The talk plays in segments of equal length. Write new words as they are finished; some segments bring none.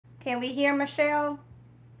Can we hear Michelle?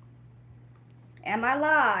 Am I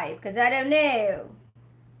live? Because I don't know.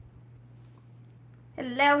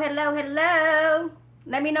 Hello, hello, hello.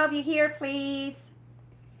 Let me know if you're here, please.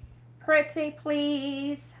 Pretty,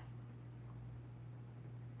 please.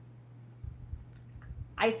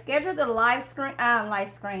 I scheduled the live stream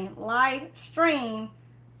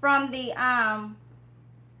from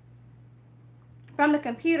the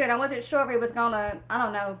computer, and I wasn't sure if it was gonna, I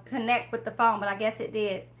don't know, connect with the phone, but I guess it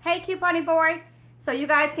did. Hey, Couponing Boy. So you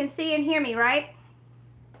guys can see and hear me, right?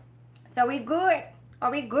 So we good?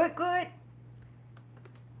 Are we good?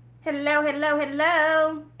 Hello, hello,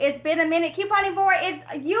 hello. It's been a minute. Couponing Boy,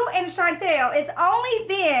 it's you and Chantel. It's only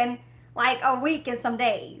been like a week and some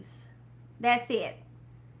days. That's it.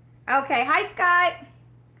 Okay, hi Scott.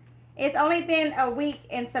 It's only been a week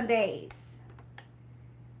and some days.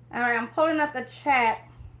 All right, I'm pulling up the chat.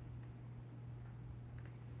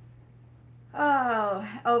 Oh,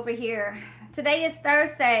 over here. Today is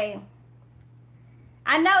Thursday.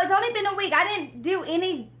 I know it's only been a week. I didn't do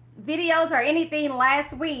any videos or anything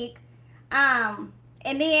last week. And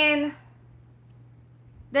then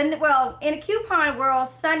well, in the coupon world,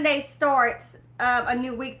 Sunday starts a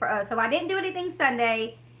new week for us. So I didn't do anything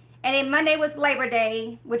Sunday. And then Monday was Labor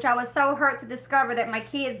Day, which I was so hurt to discover that my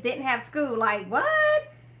kids didn't have school. Like, what?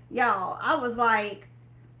 Y'all, I was like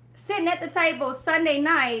sitting at the table Sunday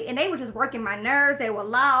night, and they were just working my nerves. They were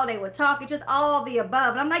loud. They were talking, just all the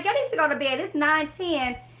above. And I'm like, y'all need to go to bed. It's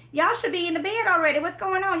 9:10. Y'all should be in the bed already. What's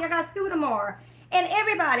going on? Y'all got school tomorrow. And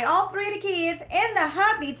everybody, all three of the kids and the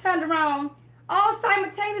hubby turned around all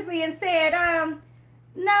simultaneously and said,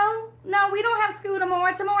 no, we don't have school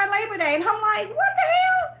tomorrow. Tomorrow Labor Day. And I'm like, what the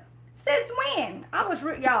hell? Since when?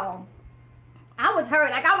 Y'all, I was hurt.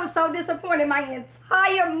 Like, I was so disappointed. My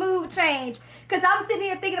entire mood changed. Because I'm sitting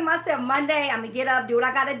here thinking to myself, Monday, I'm going to get up, do what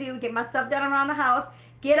I got to do, get my stuff done around the house,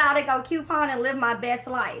 get out and go coupon and live my best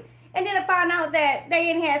life. And then to find out that they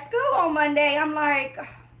didn't have school on Monday, I'm like,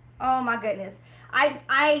 oh my goodness.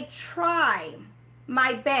 I try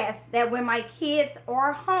my best that when my kids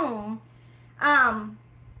are home,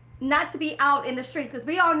 not to be out in the streets. Because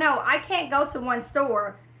we all know I can't go to one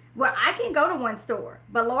store. Well, I can go to one store,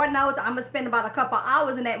 but Lord knows I'm going to spend about a couple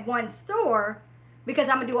hours in that one store because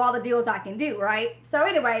I'm going to do all the deals I can do, right? So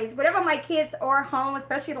anyways, whenever my kids are home,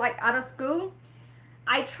 especially like out of school,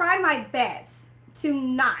 I try my best to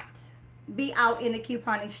not be out in the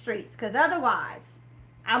couponing streets because otherwise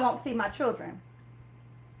I won't see my children.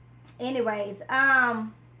 Anyways,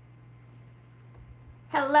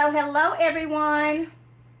 hello everyone.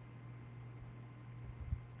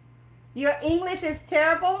 Your English is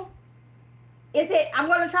terrible. Is it? I'm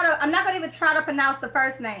not going to even try to pronounce the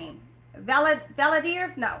first name.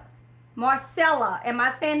 Valadiers? No. Marcella. Am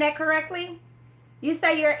I saying that correctly? You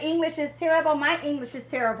say your English is terrible. My English is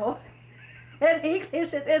terrible. And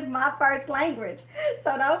English is my first language.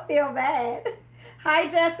 So don't feel bad.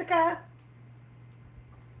 Hi, Jessica.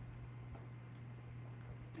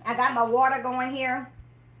 I got my water going here.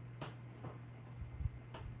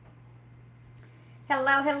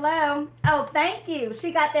 Hello. Oh, thank you.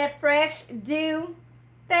 She got that fresh dew.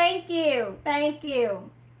 Thank you.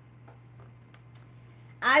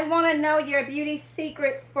 I want to know your beauty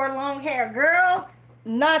secrets for long hair. Girl,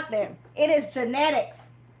 nothing. It is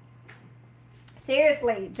genetics.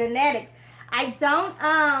 Seriously, genetics. I don't,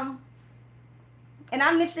 and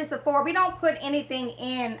I mentioned this before, we don't put anything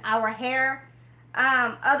in our hair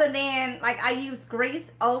other than, like, I use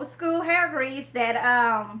grease, old school hair grease that,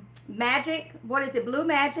 Magic, what is it, Blue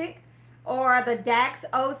Magic, or the Dax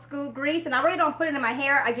old school grease, and I really don't put it in my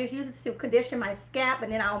hair. I just use it to condition my scalp,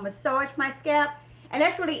 and then I'll massage my scalp, and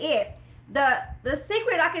that's really it. The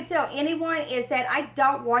secret I can tell anyone is that I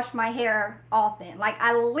don't wash my hair often. Like,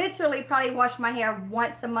 I literally probably wash my hair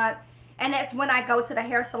once a month, and that's when I go to the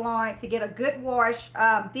hair salon to get a good wash,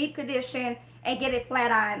 deep condition, and get it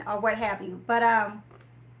flat iron or what have you. But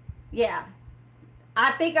yeah,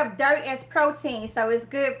 I think of dirt as protein, so it's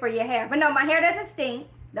good for your hair. But no, my hair doesn't stink.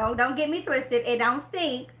 Don't get me twisted. It don't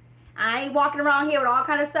stink. I ain't walking around here with all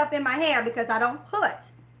kind of stuff in my hair because I don't put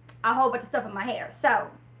a whole bunch of stuff in my hair. So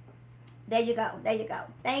there you go.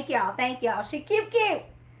 Thank y'all. She cute.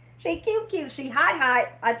 She hot.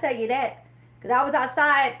 I tell you that. Because I was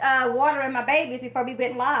outside watering my babies before we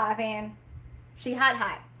went live, and she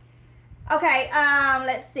hot. Okay,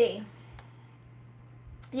 let's see.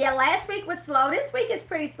 Yeah, last week was slow. This week is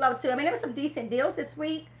pretty slow too. I mean, there were some decent deals this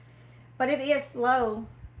week, but it is slow.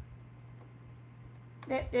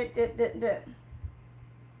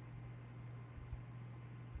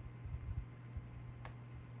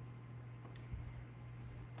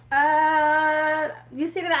 you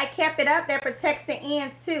see that I kept it up. That protects the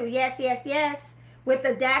ends too. Yes, yes, yes. With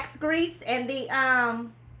the Dax grease and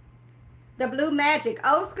the Blue Magic.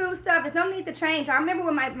 Old school stuff. There's no need to change. I remember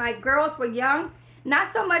when my girls were young,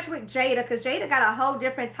 not so much with Jada, because Jada got a whole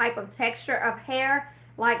different type of texture of hair.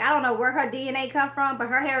 Like, I don't know where her DNA come from, but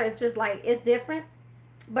her hair is just like, it's different.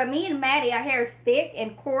 But me and Maddie, our hair is thick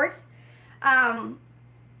and coarse.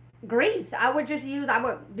 Grease. I would just use, I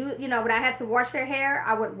would do, you know, when I had to wash their hair,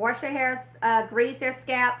 I would wash their hair, grease their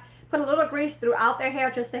scalp, put a little grease throughout their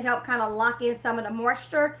hair just to help kind of lock in some of the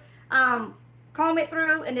moisture. Comb it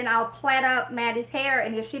through, and then I'll plait up Maddie's hair,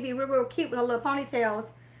 and then she'd be real, real cute with her little ponytails,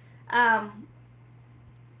 and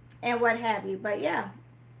what have you. But yeah,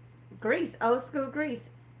 grease, old school grease.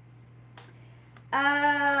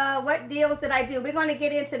 What deals did I do? We're going to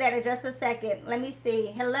get into that in just a second. Let me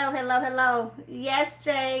see. Hello, hello, hello. Yes,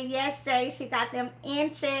 Jay. Yes, Jay. She got them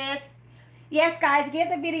inches. Yes, guys, give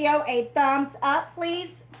the video a thumbs up,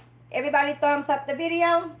 please. Everybody thumbs up the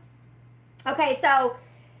video. Okay, so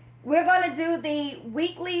we're going to do the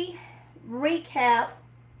weekly recap.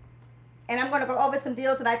 And I'm going to go over some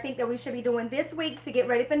deals that I think that we should be doing this week to get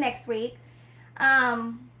ready for next week.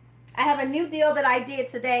 I have a new deal that I did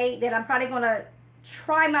today that I'm probably going to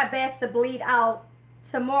try my best to bleed out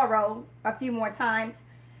tomorrow a few more times.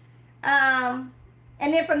 And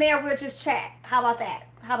then from there, we'll just chat. How about that?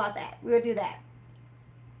 How about that? We'll do that.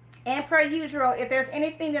 And per usual, if there's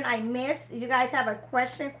anything that I missed, you guys have a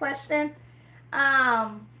question,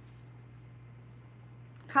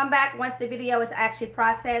 come back once the video is actually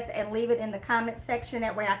processed and leave it in the comment section.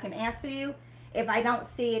 That way I can answer you if I don't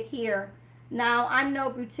see it here. Now, I'm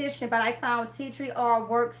no beautician, but I found tea tree oil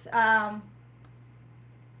works,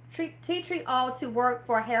 tea tree oil to work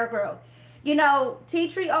for hair growth. You know, tea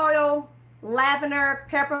tree oil, lavender,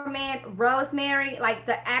 peppermint, rosemary, like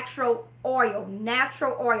the actual oil,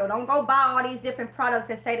 natural oil. Don't go buy all these different products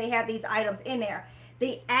that say they have these items in there.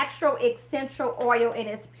 The actual essential oil in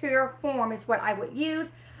its pure form is what I would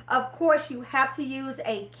use. Of course, you have to use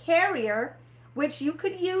a carrier, which you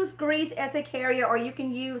could use grease as a carrier, or you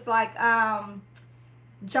can use like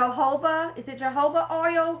jojoba, is it jojoba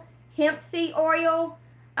oil, hemp seed oil,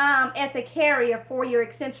 as a carrier for your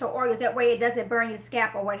essential oils. That way it doesn't burn your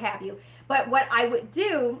scalp or what have you. But what I would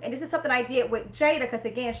do, and this is something I did with Jada, because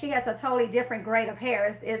again, she has a totally different grade of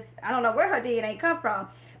hair. I don't know where her DNA come from,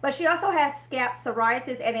 but she also has scalp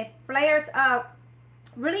psoriasis, and it flares up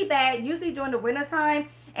really bad, usually during the winter time.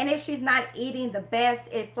 And if she's not eating the best,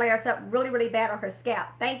 it flares up really, really bad on her scalp.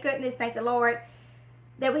 Thank goodness, thank the Lord,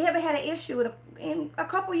 that we haven't had an issue in a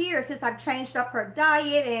couple years since I've changed up her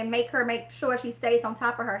diet and make sure she stays on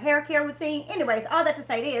top of her hair care routine. Anyways, all that to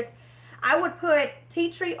say is, I would put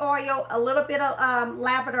tea tree oil, a little bit of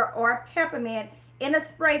lavender or peppermint in a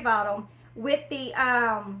spray bottle with the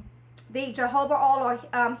jojoba oil or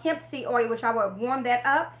hemp seed oil, which I would warm that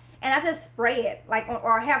up. And I just spray it, like,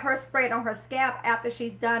 or have her spray it on her scalp after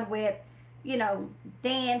she's done with, you know,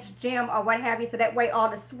 dance, gym, or what have you. So that way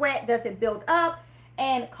all the sweat doesn't build up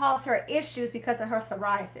and cause her issues because of her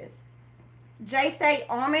psoriasis. Jay say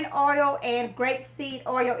almond oil and grapeseed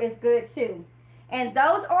oil is good too. And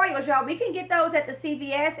those oils, y'all, we can get those at the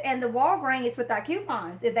CVS and the Walgreens with our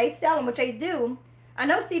coupons. If they sell them, which they do. I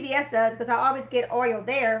know CVS does because I always get oil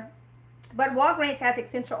there. But Walgreens has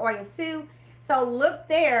essential oils too. So look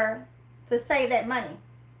there to save that money.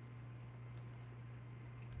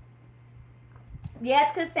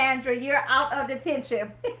 Yes, Cassandra, you're out of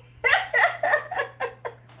detention.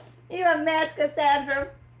 You're a mess, Cassandra.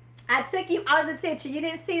 I took you out of detention. You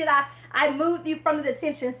didn't see that I moved you from the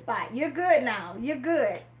detention spot. You're good now. You're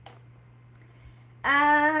good.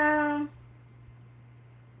 Hi,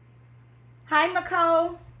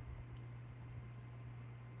 Nicole.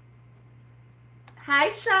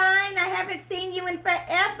 Hi, Shine. I haven't seen you in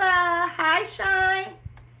forever. Hi, Shine.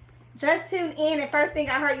 Just tuned in, and first thing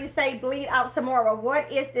I heard you say, bleed out tomorrow. What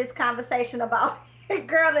is this conversation about?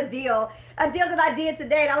 Girl, a deal that I did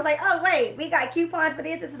today. And I was like, oh, wait, we got coupons for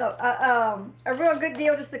this. This is a real good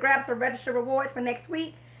deal just to grab some registered rewards for next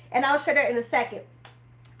week. And I'll share that in a second.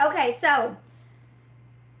 Okay, so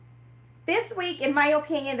this week, in my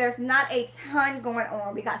opinion, there's not a ton going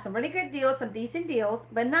on. We got some really good deals, some decent deals,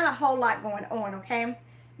 but not a whole lot going on, okay?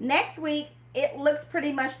 Next week, it looks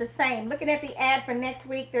pretty much the same. Looking at the ad for next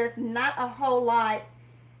week, there's not a whole lot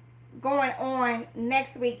going on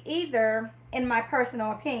next week either, in my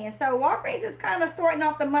personal opinion. So Walgreens is kind of starting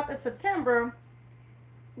off the month of September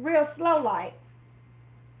real slow like.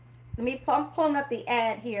 I'm pulling up the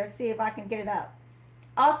ad here, see if I can get it up.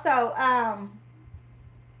 Also,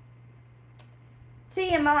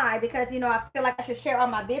 TMI, because, you know, I feel like I should share all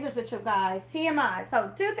my business with you guys. TMI.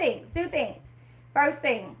 So two things. First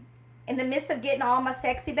thing, in the midst of getting all my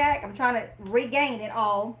sexy back, I'm trying to regain it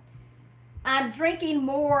all. I'm drinking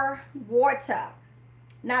more water.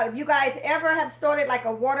 Now, if you guys ever have started like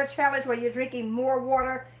a water challenge where you're drinking more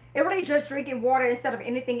water, it really just drinking water instead of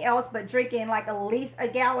anything else, but drinking like at least a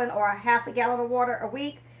gallon or a half a gallon of water a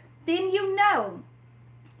week, then you know,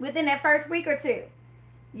 within that first week or two,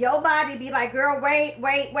 your body be like, girl, wait.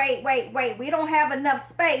 We don't have enough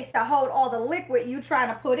space to hold all the liquid you trying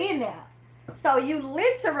to put in there. So you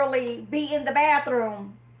literally be in the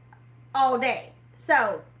bathroom all day.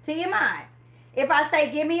 So, TMI, if I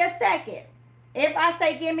say give me a second,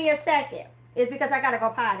 it's because I got to go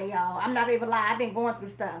potty, y'all. I'm not even lie. I've been going through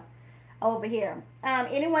stuff over here.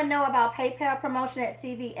 Anyone know about PayPal promotion at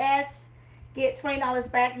CVS? Get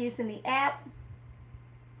 $20 back using the app.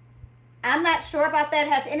 I'm not sure about that.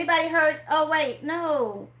 Has anybody heard? Oh, wait,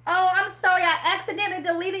 no. Oh, I'm sorry. I accidentally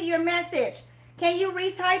deleted your message. Can you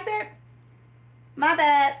retype it? My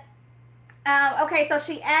bad. Okay, so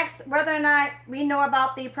she asked whether or not we know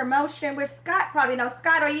about the promotion, which Scott probably knows.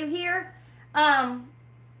 Scott, are you here?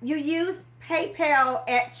 You use PayPal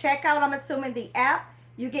at checkout, I'm assuming the app.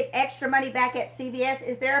 You get extra money back at CVS.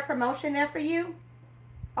 Is there a promotion there for you?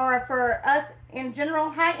 Or for us in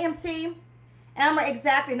general? Hi, MT. Elmer,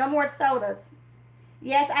 exactly. No more sodas.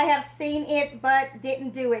 Yes, I have seen it, but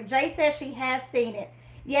didn't do it. Jay says she has seen it.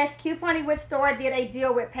 Yes, Couponing with Store did a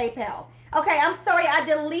deal with PayPal. Okay, I'm sorry. I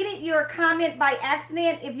deleted your comment by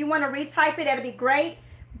accident. If you want to retype it, that'd be great.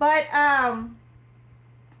 But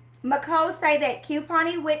McCall say that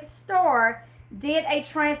Couponing with Store did a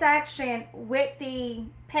transaction with the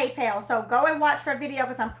PayPal. So go and watch her video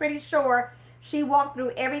because I'm pretty sure she walked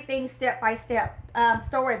through everything step by step.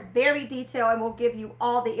 Store is very detailed and will give you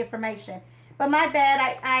all the information. But my bad,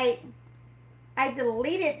 I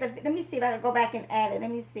deleted the. Let me see if I can go back and add it.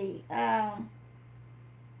 Let me see.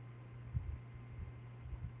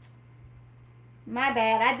 My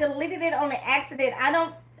bad. I deleted it on an accident. I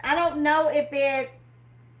don't know if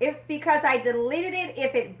because I deleted it,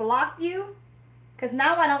 if it blocked you. Because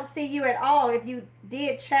now I don't see you at all. If you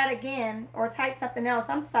did chat again or type something else,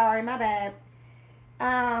 I'm sorry. My bad.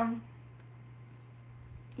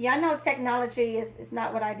 Y'all know technology is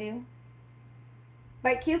not what I do.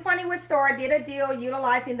 But Couponing with Store did a deal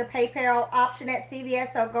utilizing the PayPal option at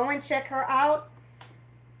CVS. So go and check her out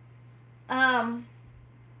to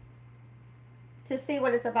see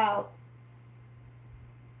what it's about.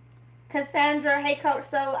 Cassandra, hey coach,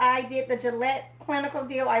 so I did the Gillette clinical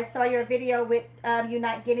deal. I saw your video with you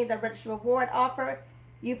not getting the rich reward offer.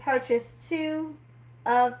 You purchased 2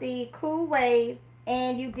 of the Cool Wave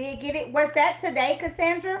and you did get it. Was that today,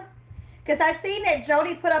 Cassandra? Because I seen that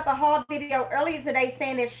Jody put up a haul video earlier today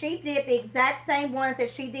saying that she did the exact same ones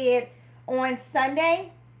that she did on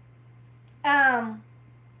Sunday. And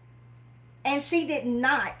she did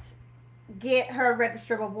not get her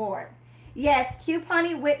registered reward. Yes,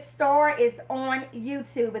 Couponing with Store is on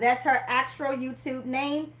YouTube. That's her actual YouTube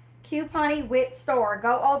name, Couponing with Store.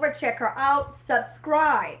 Go over, check her out,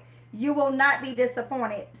 subscribe. You will not be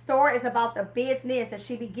disappointed. Store is about the business and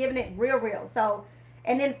she be giving it real. So,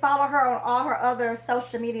 and then follow her on all her other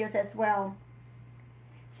social medias as well.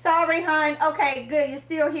 Sorry, hon. Okay, good. You're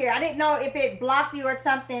still here. I didn't know if it blocked you or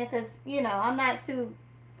something because, you know, I'm not too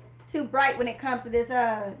bright when it comes to this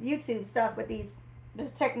YouTube stuff with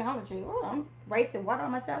this technology. Oh, I'm wasting water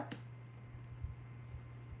on myself.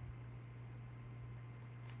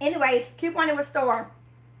 Anyways, Couponing with Store.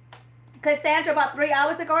 Cassandra, about 3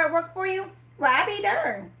 hours ago it worked for you? Well, I be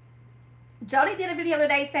darned. Jody did a video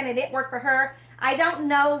today saying it didn't work for her. I don't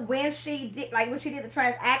know when she did, like when she did the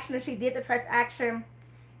transaction, if she did the transaction,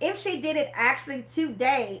 if she did it actually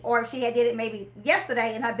today, or if she had did it maybe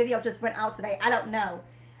yesterday and her video just went out today. I don't know.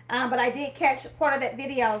 But I did catch part of that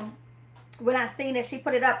video when I seen that she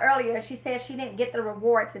put it up earlier. She said she didn't get the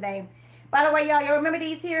reward today. By the way, y'all remember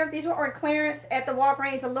these here? These were on clearance at the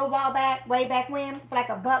Walgreens a little while back, way back when, for like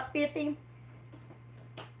 $1.50.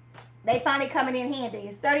 They finally coming in handy.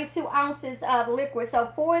 It's 32 ounces of liquid.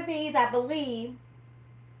 So 4 of these, I believe,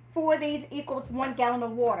 4 of these equals 1 gallon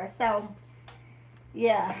of water. So,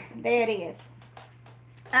 yeah, there it is.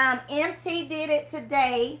 MT did it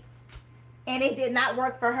today, and it did not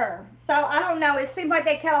work for her. So, I don't know. It seems like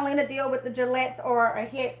they Catalina deal with the Gillettes or a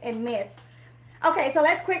hit and miss. Okay, so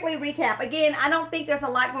let's quickly recap. Again, I don't think there's a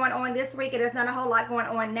lot going on this week, and there's not a whole lot going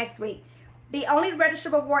on next week. The only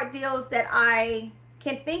registered reward deals that I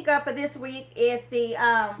can think of for this week is the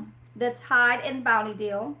Tide and Bounty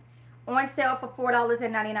deal. On sale for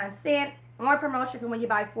 $4.99. On promotion for when you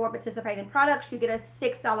buy 4 participating products, you get a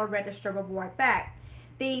 $6 registered reward back.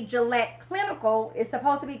 The Gillette Clinical is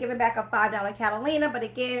supposed to be giving back a $5 Catalina, but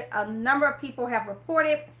again, a number of people have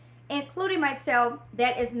reported, including myself,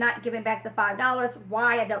 that is not giving back the $5.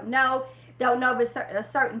 Why? I don't know. Don't know if it's a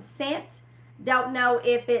certain scent. Don't know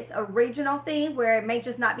if it's a regional thing where it may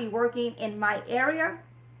just not be working in my area,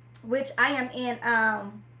 which I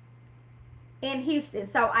am in Houston,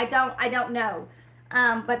 so I don't know.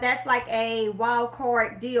 But that's like a wild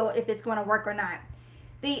card deal if it's going to work or not.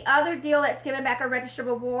 The other deal that's giving back a registered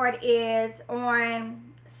reward is on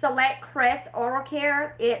Select Crest Oral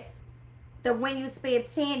Care. It's the when you spend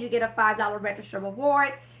 10, you get a $5 registered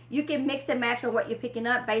reward. You can mix and match on what you're picking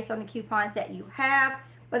up based on the coupons that you have.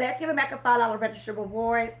 But that's giving back a $5 registered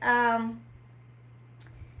reward. And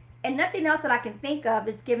nothing else that I can think of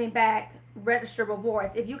is giving back registered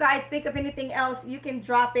rewards. If you guys think of anything else, you can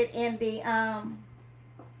drop it in the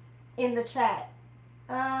chat.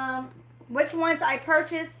 Which ones I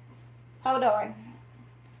purchased? Hold on.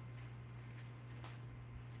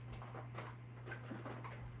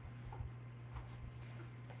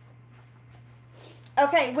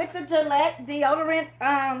 Okay, with the Gillette deodorant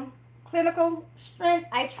clinical strength,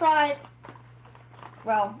 I tried,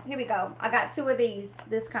 well, here we go. I got 2 of these,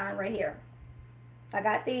 this kind right here. I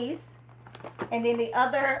got these. And then the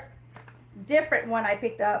other different one I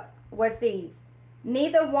picked up was these.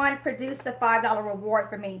 Neither one produced a $5 reward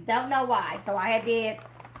for me. Don't know why. So I did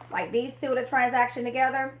like these 2, the transaction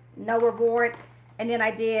together, no reward. And then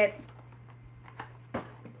I did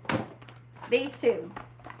these 2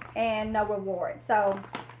 and no reward. So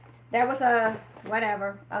that was a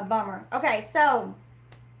bummer. Okay, so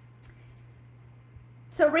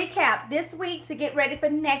to recap, this week to get ready for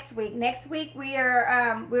next week. Next week we're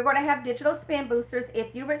going to have digital spin boosters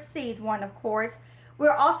if you receive one, of course.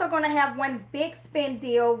 We're also going to have one big spin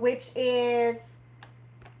deal, which is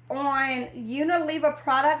on Unilever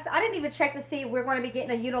products. I didn't even check to see if we're going to be getting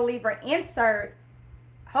a Unilever insert.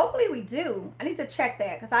 Hopefully we do. I need to check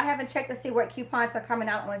that because I haven't checked to see what coupons are coming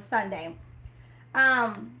out on Sunday.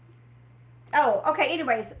 Oh, okay.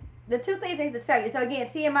 Anyways, the 2 things I need to tell you. So again,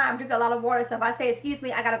 TMI, I'm drinking a lot of water. So if I say, excuse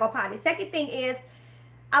me, I got to go potty. Second thing is,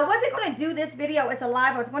 I wasn't going to do this video as a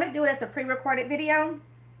live. I was going to do it as a pre-recorded video.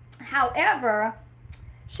 However,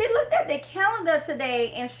 she looked at the calendar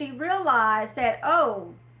today and she realized that,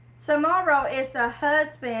 oh, tomorrow is the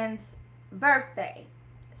husband's birthday.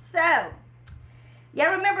 So,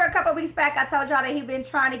 y'all remember a couple weeks back I told y'all that he'd been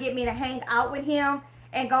trying to get me to hang out with him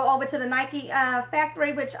and go over to the Nike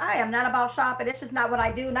factory, which I am not about shopping. It's just not what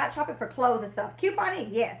I do. Not shopping for clothes and stuff.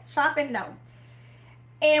 Couponing, yes. Shopping, no.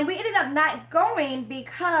 And we ended up not going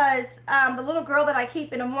because the little girl that I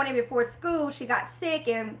keep in the morning before school, she got sick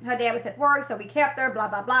and her dad was at work, so we kept her, blah,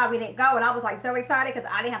 blah, blah. We didn't go, and I was like so excited because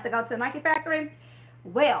I didn't have to go to the Nike factory.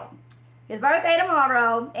 Well, his birthday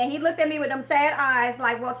tomorrow, and he looked at me with them sad eyes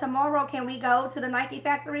like, well, tomorrow can we go to the Nike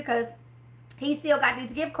factory? Because he still got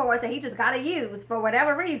these gift cards that he just got to use for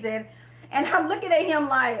whatever reason. And I'm looking at him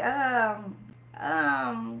like,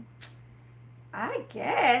 I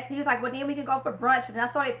guess. He was like, well, then we can go for brunch. And I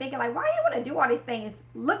started thinking, like, why do you want to do all these things?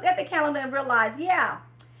 Looked at the calendar and realized, yeah,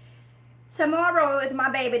 tomorrow is my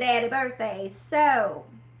baby daddy's birthday. So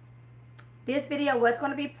this video was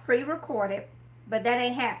going to be pre-recorded, but that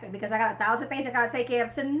ain't happened because I got 1,000 things I got to take care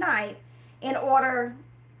of tonight in order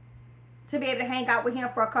to be able to hang out with him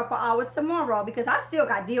for a couple hours tomorrow because I still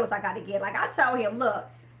got deals I got to get. Like I told him, look,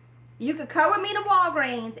 you can come with me to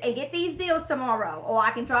Walgreens and get these deals tomorrow, or I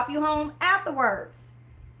can drop you home afterwards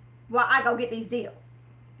while I go get these deals.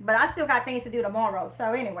 But I still got things to do tomorrow.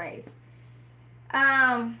 So anyways,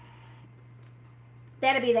 that'll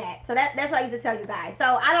be that. So that's what I used to tell you guys.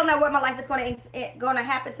 So I don't know what my life is going to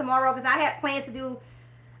happen tomorrow because I had plans to do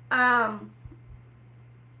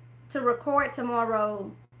to record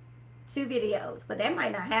tomorrow 2 videos, but that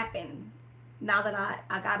might not happen now that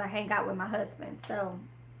I gotta hang out with my husband. So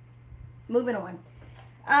moving on.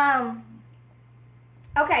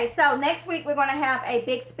 Okay, so next week we're going to have a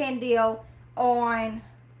big spin deal on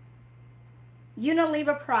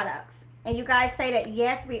Unilever products. And you guys say that,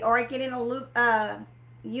 yes, we are getting a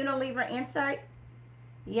Unilever insert.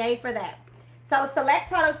 Yay for that. So select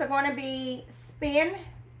products are going to be spin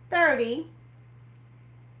 30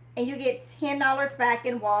 and you get $10 back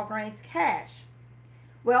in Walgreens cash.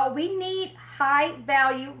 Well, we need high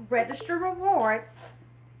value registered rewards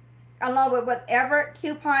along with whatever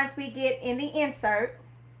coupons we get in the insert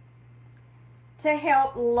to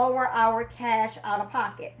help lower our cash out of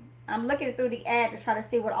pocket. I'm looking through the ad to try to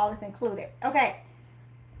see what all is included. Okay,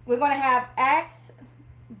 we're going to have Axe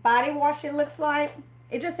body wash, it looks like.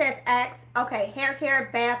 It just says Axe. Okay, hair care,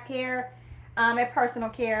 bath care, and personal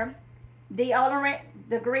care. Deodorant,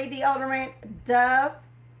 Degree deodorant, Dove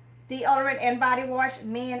deodorant and body wash,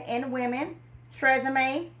 men and women.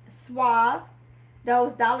 Tresemme, Suave,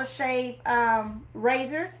 those Dollar Shave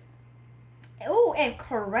razors. Ooh, and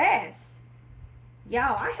Caress.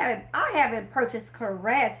 Y'all, I haven't purchased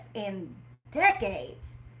Caress in decades.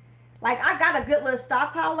 Like, I got a good little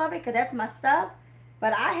stockpile of it because that's my stuff.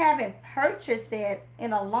 But I haven't purchased it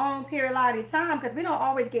in a long period of time because we don't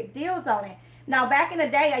always get deals on it. Now, back in the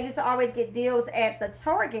day, I used to always get deals at the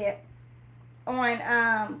Target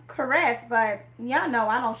on Caress. But y'all know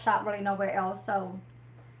I don't shop really nowhere else. So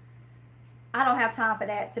I don't have time for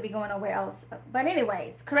that to be going nowhere else. But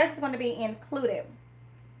anyways, Caress is going to be included.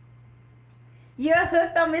 You're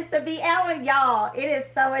hooked on Mr. B. Allen, y'all. It is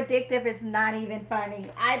so addictive. It's not even funny.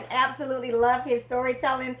 I absolutely love his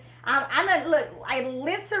storytelling. I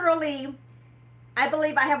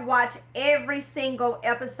believe I have watched every single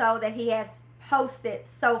episode that he has posted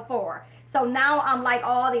so far. So now I'm like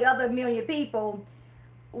all the other million people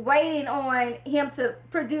waiting on him to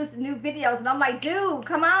produce new videos. And I'm like, dude,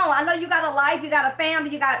 come on. I know you got a life, you got a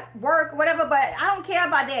family, you got work, whatever, but I don't care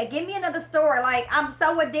about that. Give me another story. Like, I'm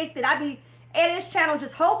so addicted. I be at his channel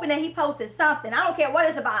just hoping that he posted something. I don't care what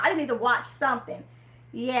it's about. I just need to watch something.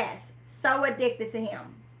 Yes, so addicted to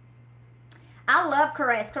him. I love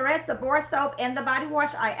Caress. Caress, the bar soap and the body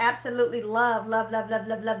wash, I absolutely love, love, love, love,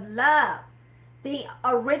 love, love, love. The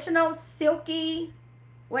original Silky,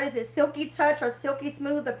 what is it, Silky Touch or Silky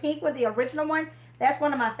Smooth, the pink one, the original one, that's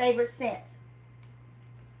one of my favorite scents.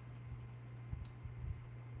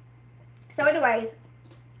 So anyways,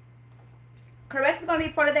 Caress is going to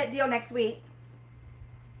be part of that deal next week.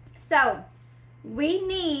 So, we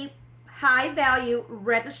need high value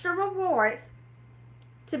register rewards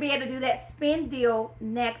to be able to do that spin deal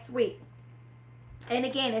next week. And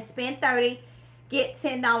again, it's spend 30, get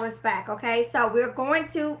 $10 back, okay? So, we're going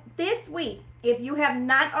to, this week, if you have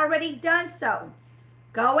not already done so,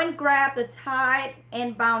 go and grab the Tide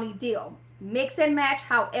and Bounty deal. Mix and match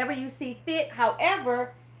however you see fit.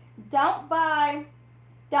 However, don't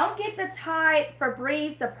get the Tide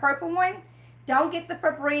Febreze, the purple one. Don't get the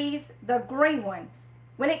Febreze, the green one.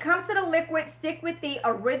 When it comes to the liquid, stick with the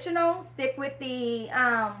original. Stick with the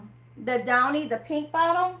Downy, the pink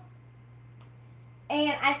bottle.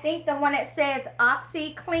 And I think the one that says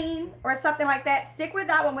OxyClean or something like that. Stick with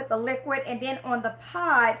that one with the liquid. And then on the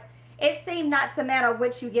pods, it seemed not to matter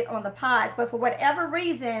which you get on the pods. But for whatever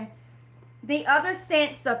reason, the other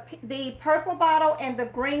scents, the purple bottle and the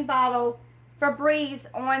green bottle, Febreze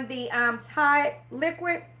on the Tide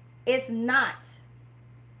liquid is not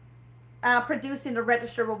producing the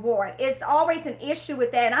register reward. It's always an issue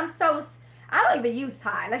with that. And I don't even use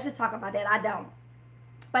Tide. Let's just talk about that. I don't.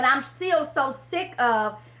 But I'm still so sick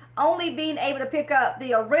of only being able to pick up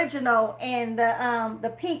the original and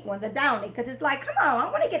the pink one, the Downy. Because it's like, come on,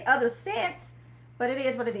 I want to get other scents. But it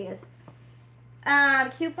is what it is.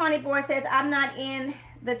 Couponing Boy says, I'm not in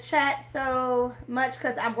the chat so much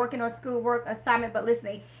because I'm working on schoolwork assignment but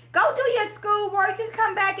listening. Go do your schoolwork. You can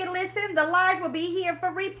come back and listen. The live will be here for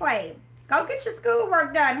replay. Go get your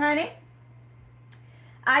schoolwork done, honey.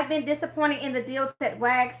 I've been disappointed in the deals at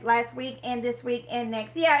Wags last week and this week and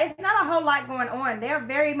next. Yeah, it's not a whole lot going on. They're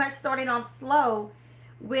very much starting on slow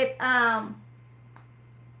with the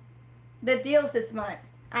deals this month.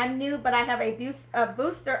 I'm new, but I have a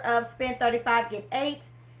booster of spend 35, get 8.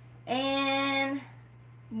 And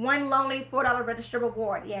one lonely $4 register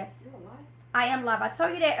reward. Yes. You're alive? I am live. I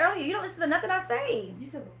told you that earlier. You don't listen to nothing I say. You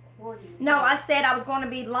said recording. No, I said I was going to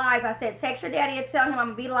be live. I said text your daddy and tell him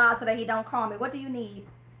I'm going to be live so that he don't call me. What do you need?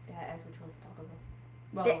 Dad asked what you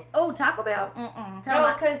want to talk about. Oh, Taco Bell?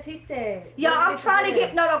 No, because he said... Yo, I'm trying to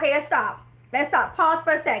get... No, okay, let's stop. Let's stop. Pause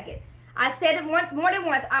for a second. I said it more than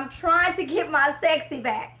once. I'm trying to get my sexy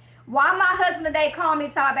back. While my husband today called me,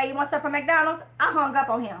 told me, you want something from McDonald's? I hung up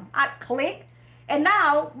on him. I clicked. And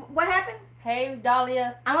now, what happened? Hey,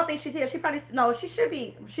 Dahlia. I don't think she's here. She probably... No, she should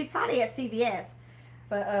be. She's probably at CVS.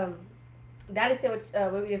 But, Daddy said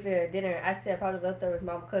what we did for dinner. I said probably leftovers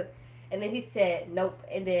mama cooked. And then he said nope.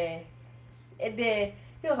 And then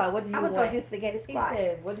he was like, what do you want? I was going to do spaghetti squash. He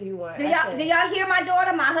said, what do you want? Do y'all hear my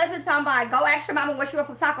daughter? My husband talking about, go ask your mama what she want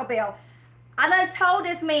from Taco Bell. I done told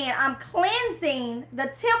this man I'm cleansing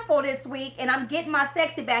the temple this week and I'm getting my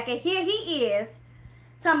sexy back. And here he is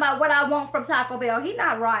talking about what I want from Taco Bell. He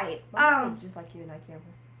not right. Just like you and I, Cameron.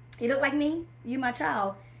 You look like me? You my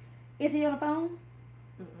child. Is he on the phone?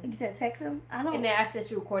 You said text him? I don't. And then I said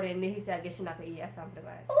she recorded, and then he said, I guess you're not going to eat. I said, I'm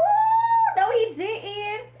glad. Ooh, no, he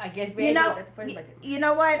didn't. I guess maybe you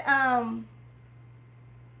know what?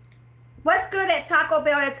 What's good at Taco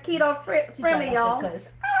Bell that's keto friendly, y'all?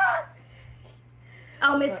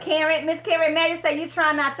 Oh, Miss Karen. Miss Karen Maddie say you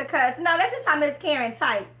try not to cuss. No, that's just how Miss Karen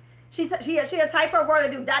type. She'll type her word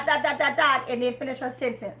and do dot, dot, dot, dot, dot, and then finish her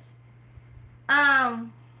sentence. I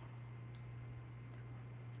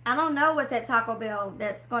don't know what's at Taco Bell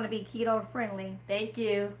that's going to be keto friendly. Thank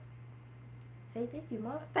you. Say thank you,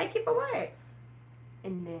 Mom. Thank you for what?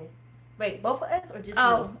 And then, wait, both of us or just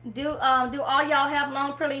me? Do all y'all have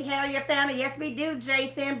long curly hair in your family? Yes, we do,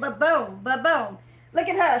 Jason. Ba-boom, ba-boom. Look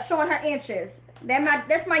at her showing her inches.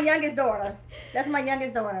 That's my youngest daughter. That's my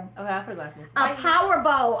youngest daughter. Okay, I forgot this. A power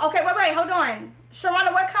bowl. Okay, wait, hold on.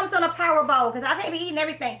 Sharonda, what comes on a power bowl? Because I can't be eating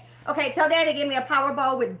everything. Okay, tell Daddy to give me a power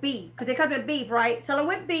bowl with beef. Because it comes with beef, right? Tell him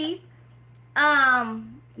with beef.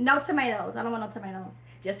 No tomatoes. I don't want no tomatoes.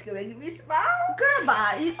 Jessica making me smile. Girl,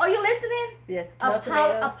 bye. Are you listening? Yes.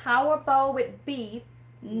 A power bowl with beef,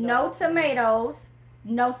 no tomatoes,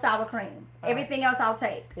 no sour cream. Everything else I'll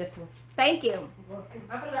take. Yes, ma'am. Thank you.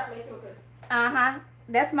 I forgot to make sure.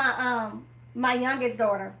 That's my youngest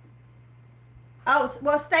daughter. Oh,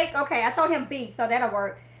 well, steak. Okay, I told him beef, so that'll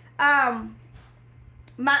work.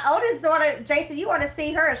 My oldest daughter, Jason, you want to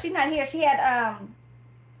see her? She's not here. She had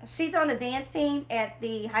she's on the dance team at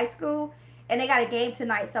the high school, and they got a game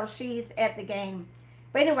tonight, so she's at the game.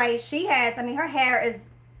 But anyway, she has. I mean, her hair is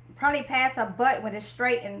probably past her butt when it's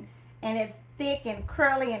straight and it's thick and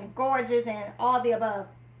curly and gorgeous and all the above.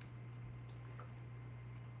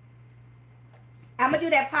 I'm going to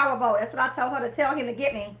do that power bowl. That's what I told her to tell him to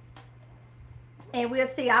get me. And we'll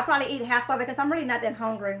see. I'll probably eat half of it because I'm really not that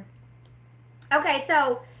hungry. Okay,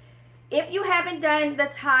 so if you haven't done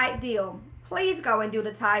the Tide deal, please go and do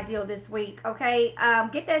the Tide deal this week, okay?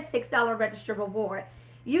 Get that $6 register reward.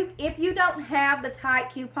 If you don't have the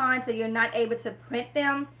Tide coupons and you're not able to print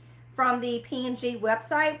them from the P&G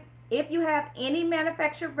website, if you have any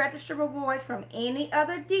manufacturer register rewards from any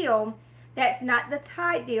other deal that's not the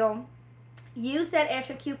Tide deal, use that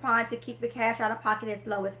extra coupon to keep your cash out of pocket as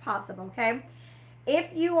low as possible, okay?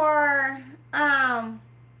 If you are,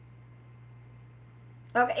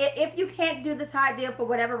 if you can't do the Tide deal for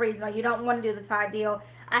whatever reason, or you don't want to do the Tide deal,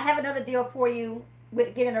 I have another deal for you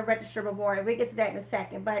with getting a register reward. We'll get to that in a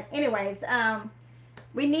second. But anyways,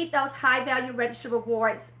 we need those high value register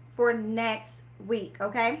rewards for next week,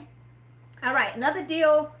 okay? All right, another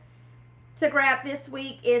deal to grab this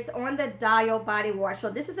week is on the Dial body wash. So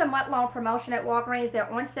this is a month-long promotion at Walgreens.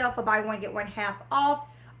 They're on sale for buy one, get one half off.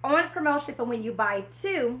 On promotion for when you buy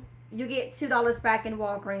two, you get $2 back in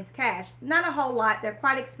Walgreens cash. Not a whole lot. They're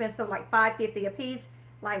quite expensive, like $5.50 a piece.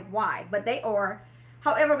 Like, why? But they are.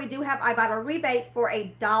 However, we do have Ibotta rebates for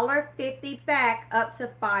 $1.50 back up to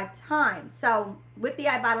 5 times. So with the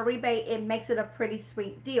Ibotta rebate, it makes it a pretty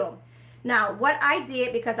sweet deal. Now, what I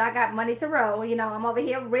did, because I got money to roll, you know, I'm over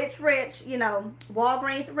here rich, you know,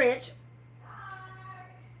 Walgreens rich,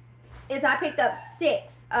 is I picked up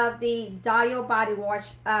 6 of the Dial body wash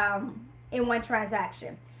in one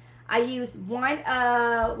transaction. I used one,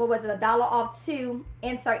 what was it, $1 off 2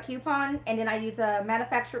 insert coupon, and then I used a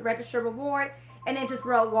manufacturer register reward, and then just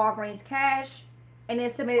wrote Walgreens cash, and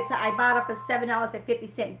then submitted to Ibotta for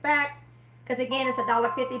 $7.50 back, because again, it's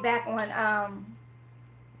 $1.50 back on,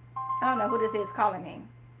 I don't know who this is calling me.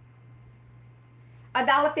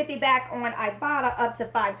 $1.50 back on Ibotta up to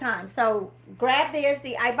 5 times. So grab this.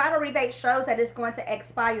 The Ibotta rebate shows that it's going to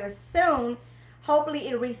expire soon. Hopefully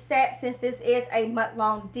it resets since this is a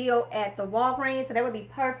month-long deal at the Walgreens. So that would be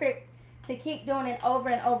perfect to keep doing it over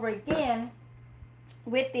and over again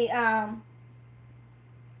with the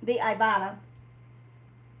Ibotta.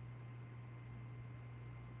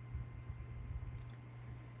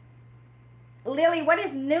 Lily, what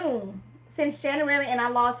is new? Since January and I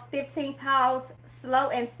lost 15 pounds, slow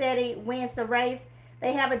and steady wins the race.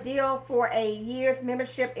 They have a deal for a year's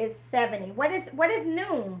membership is $70. What is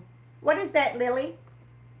new? What is that, Lily?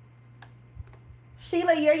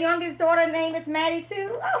 Sheila, your youngest daughter name is Maddie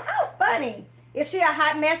too? Oh, how funny. Is she a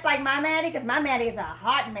hot mess like my Maddie? Because my Maddie is a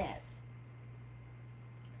hot mess.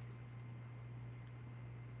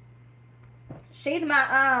 She's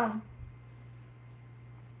my,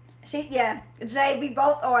 yeah, Jay, we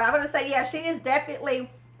both are. I'm going to say, yeah, she is definitely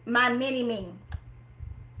my mini-me.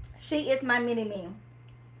 She is my mini-me.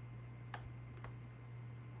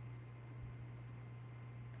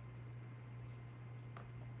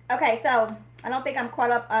 Okay, so I don't think I'm caught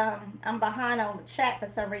up. I'm behind on the chat for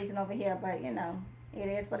some reason over here, but, you know, it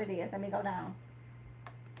is what it is. Let me go down.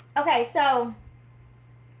 Okay, so,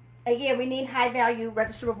 again, we need high-value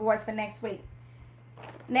register rewards for next week.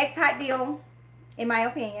 Next hot deal, in my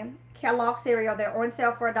opinion, Kellogg cereal. They're on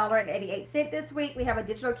sale for $1.88 this week. We have a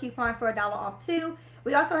digital coupon for $1 off 2.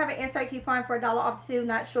 We also have an insert coupon for $1 off 2.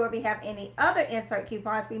 Not sure if we have any other insert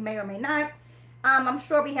coupons. We may or may not. I'm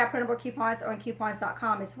sure we have printable coupons on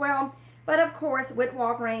coupons.com as well. But of course, with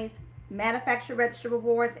Walgreens, manufacturer registered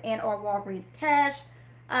rewards and or Walgreens cash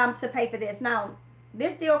to pay for this. Now,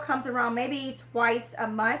 this deal comes around maybe twice a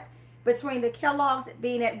month, between the Kellogg's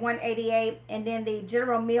being at $188 and then the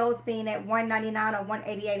General Mills being at $199 or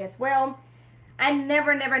 $188 as well. I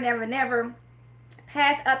never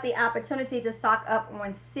pass up the opportunity to stock up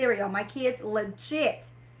on cereal. My kids legit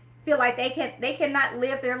feel like they cannot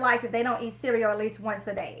live their life if they don't eat cereal at least once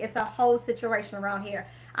a day. It's a whole situation around here.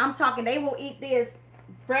 I'm talking, they will eat this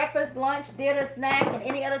breakfast, lunch, dinner, snack, and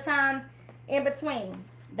any other time in between.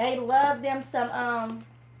 They love them some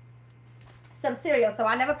cereal. So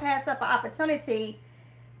I never pass up an opportunity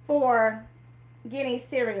for getting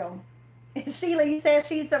cereal. Sheila, you said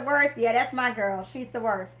she's the worst. Yeah, that's my girl. She's the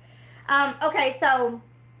worst. Okay, so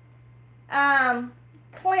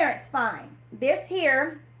clearance find. This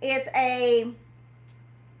here is a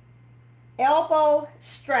elbow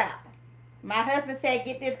strap. My husband said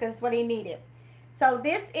get this because it's what he needed. So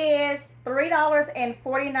this is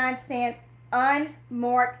 $3.49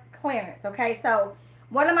 unmarked clearance. Okay, so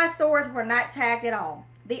one of my stores were not tagged at all.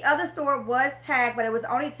 The other store was tagged, but it was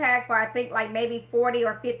only tagged for I think like maybe 40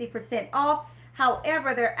 or 50% off.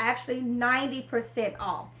 However, they're actually 90%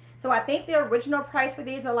 off. So I think the original price for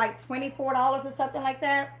these are like $24 or something like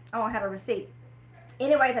that. I don't have a receipt.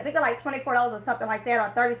 Anyways, I think they're like $24 or something like that, or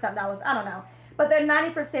 $30-something. I don't know. But they're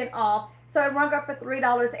 90% off. So it rung up for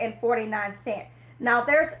 $3.49. Now,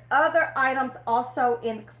 there's other items also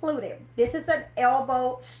included. This is an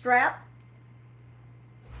elbow strap.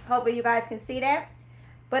 Hopefully you guys can see that.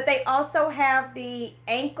 But they also have the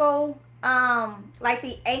ankle, like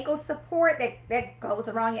the ankle support that goes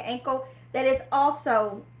around your ankle. That is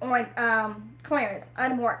also on clearance,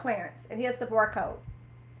 unmarked clearance. And here's the barcode.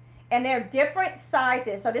 And they're different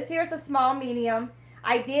sizes. So this here's a small, medium.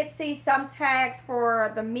 I did see some tags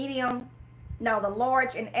for the medium, no, the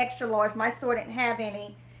large and extra large. My store didn't have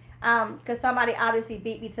any because somebody obviously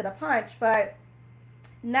beat me to the punch. But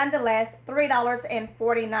nonetheless,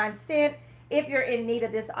 $3.49 if you're in need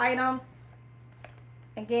of this item.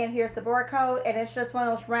 Again, here's the barcode, and it's just one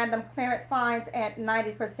of those random clearance finds at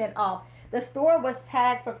 90% off. The store was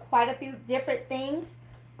tagged for quite a few different things.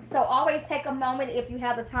 So always take a moment if you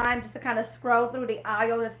have the time just to kind of scroll through the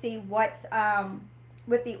aisle to see what's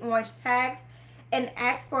with the orange tags, and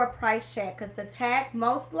ask for a price check, because the tag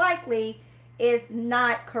most likely is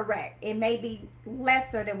not correct. It may be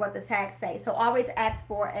lesser than what the tags say. So always ask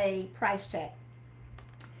for a price check.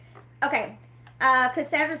 Okay.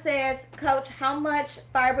 Cassandra says, Coach, how much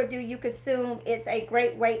fiber do you consume? It's a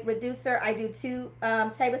great weight reducer. I do 2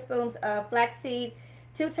 tablespoons of flaxseed,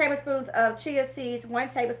 2 tablespoons of chia seeds, 1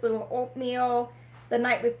 tablespoon of oatmeal the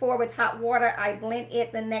night before with hot water. I blend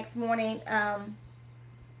it the next morning.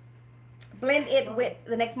 Blend it with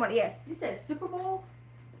the next morning. Yes. You said Super Bowl?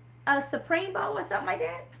 A Supreme Bowl or something like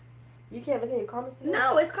that? You can't look at your comments today?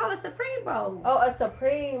 No, it's called a Supreme Bowl. Oh, a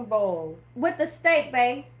Supreme Bowl. With the steak,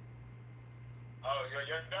 babe. Oh, you're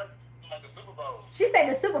like the Super Bowl. She said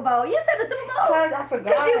the Super Bowl. You said the Super Bowl? Because I forgot.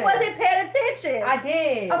 Because you wasn't paying attention. I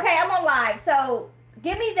did. Okay, I'm on live. So,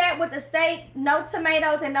 give me that with the steak, no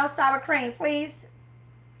tomatoes, and no sour cream, please.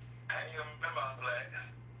 I ain't even remember all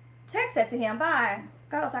that. Text that to him. Bye.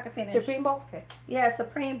 Go so I can finish. Supreme Bowl? Okay. Yeah,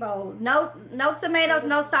 Supreme Bowl. No tomatoes,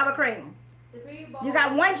 no sour cream. Supreme Bowl. You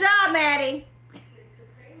got one job, Maddie.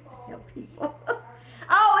 Supreme Bowl. Yo, people.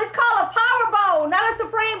 Oh, it's called a Power Bowl, not a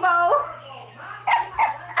Supreme Bowl.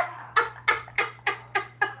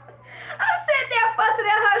 I'm sitting there fussing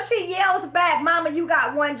at her. She yells back, Mama, you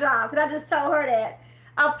got one job. Because I just told her that.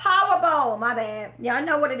 A Power Bowl. My bad. Yeah, I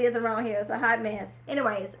know what it is around here. It's a hot mess.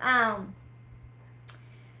 Anyways,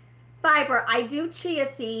 fiber. I do chia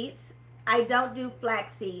seeds. I don't do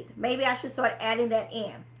flaxseed. Maybe I should start adding that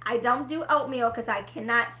in. I don't do oatmeal because I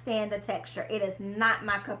cannot stand the texture. It is not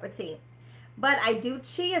my cup of tea. But I do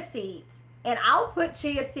chia seeds. And I'll put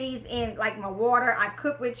chia seeds in like my water. I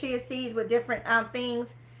cook with chia seeds with different things.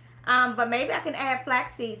 But maybe I can add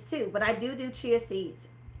flax seeds too. But I do chia seeds.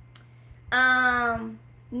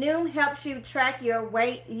 Noom helps you track your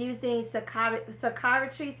weight using psychiatry.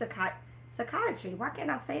 Why can't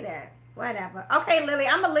I say that? Whatever. Okay, Lily,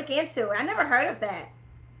 I'm going to look into it. I never heard of that.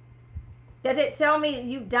 Does it tell me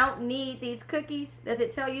you don't need these cookies? Does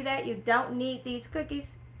it tell you that you don't need these cookies?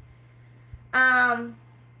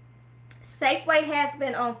 Safeway has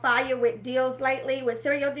been on fire with deals lately, with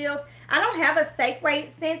cereal deals. I don't have a Safeway,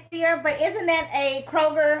 Cynthia, but isn't that a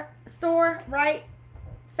Kroger store, right?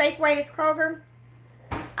 Safeway is Kroger.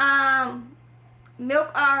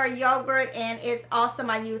 Milk or yogurt, and it's awesome.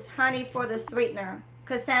 I use honey for the sweetener.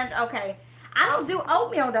 Cassandra, okay. I don't do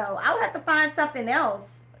oatmeal, though. I would have to find something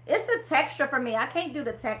else. It's the texture for me. I can't do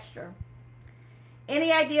the texture.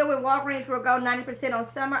 Any idea when Walgreens will go 90% on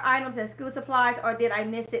summer items and school supplies, or did I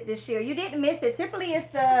miss it this year? You didn't miss it. Typically, it's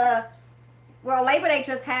the, well, Labor Day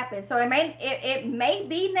just happened, so it may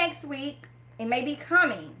be next week. It may be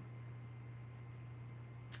coming.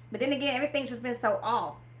 But then again, everything's just been so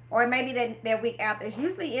off. Or it may be that week after. It's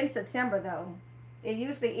usually in September, though. It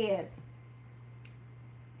usually is.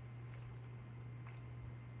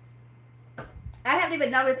 I haven't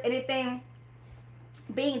even noticed anything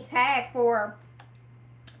being tagged for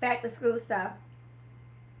back to school stuff.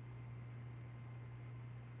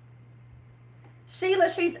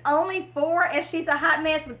 Sheila, she's only 4 and she's a hot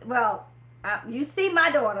mess. Well, you see my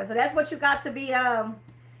daughter, so that's what you got to be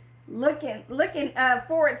looking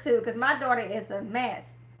forward to, because my daughter is a mess.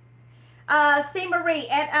 C. Marie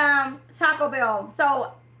at Taco Bell.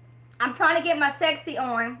 So I'm trying to get my sexy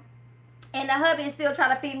on, and the hubby is still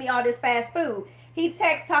trying to feed me all this fast food. He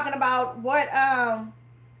texts talking about what I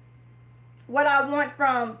want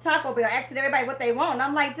from Taco Bell, asking everybody what they want. And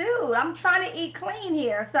I'm like, dude, I'm trying to eat clean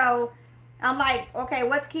here. So I'm like, okay,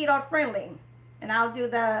 what's keto friendly? And I'll do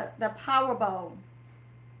the Power Bowl.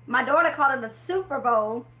 My daughter called it a Super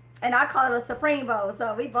Bowl, and I call it a Supreme Bowl.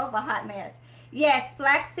 So we both a hot mess. Yes,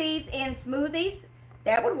 flax seeds in smoothies.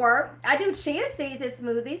 That would work. I do chia seeds in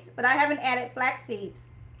smoothies, but I haven't added flax seeds.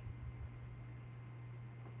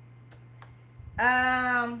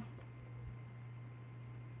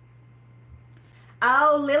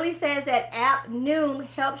 Oh, Lily says that app Noom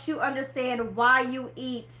helps you understand why you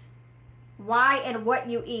eat, why and what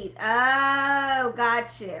you eat. Oh,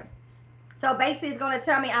 gotcha. So basically it's going to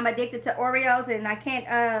tell me I'm addicted to Oreos and I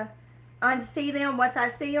can't unsee them once I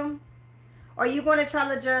see them. Are you going to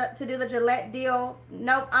try to do the Gillette deal?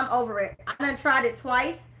 Nope, I'm over it. I done tried it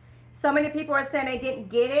twice. So many people are saying they didn't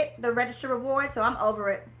get it, the register reward, so I'm over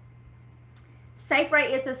it. Safe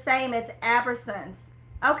rate is the same as Albertsons.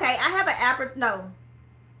 Okay, I have an Albertsons. No.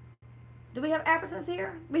 Do we have Albertsons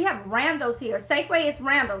here? We have Randall's here. Safeway is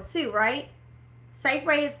Randall's too, right?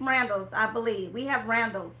 Safeway is Randall's, I believe. We have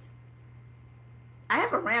Randall's. I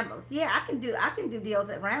have a Randall's. Yeah, I can do deals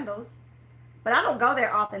at Randall's. But I don't go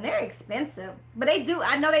there often. They're expensive. But they do,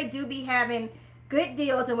 I know they do be having good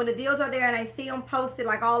deals. And when the deals are there and I see them posted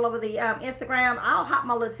like all over the Instagram, I'll hop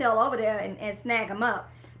my little tail over there and snag them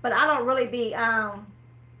up. But I don't really be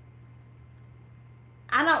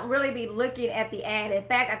looking at the ad. In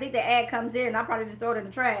fact, I think the ad comes in and I'll probably just throw it in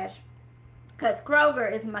the trash. Because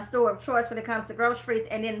Kroger is my store of choice when it comes to groceries,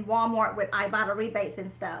 and then Walmart with Ibotta rebates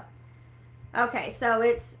and stuff. Okay, so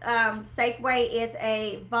it's Safeway is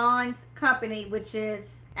a Vaughn's company, which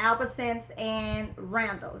is Albertsons and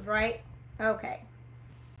Randall's, right? Okay.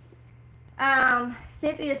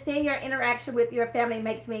 Cynthia, seeing your interaction with your family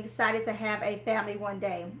makes me excited to have a family one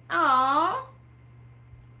day. Aww.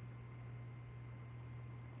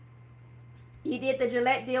 You did the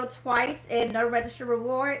Gillette deal twice and no register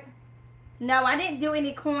reward? No, I didn't do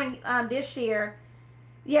any corn this year.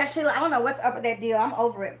 Yeah, Sheila, I don't know what's up with that deal. I'm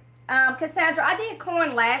over it. Cassandra, I did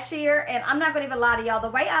corn last year, and I'm not going to even lie to y'all. The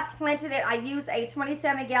way I planted it, I used a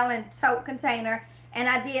 27-gallon tote container, and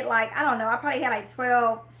I did like, I don't know, I probably had like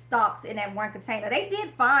 12 stalks in that one container. They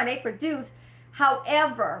did fine. They produced.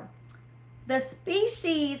 However, the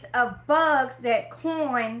species of bugs that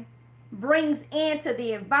corn brings into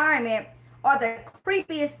the environment are the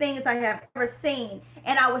creepiest things I have ever seen.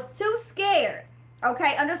 And I was too scared.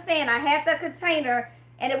 Okay, understand, I had the container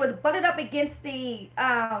and it was butted up against the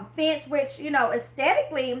fence, which, you know,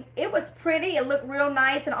 aesthetically, it was pretty. It looked real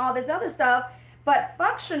nice and all this other stuff. But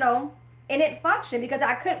functional, it didn't function because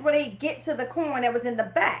I couldn't really get to the corn that was in the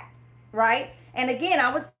back, right? And again,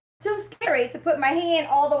 I was too scary to put my hand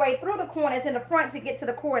all the way through the corn that's in the front to get to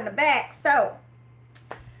the corn in the back. So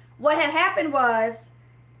what had happened was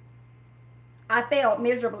I failed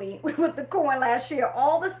miserably with the corn last year.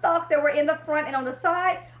 All the stalks that were in the front and on the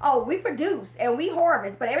side, oh, we produce and we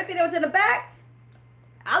harvest. But everything that was in the back,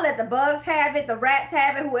 I let the bugs have it, the rats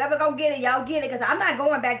have it, whoever go get it, y'all get it, because I'm not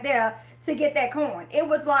going back there to get that corn. It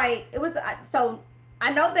was like, so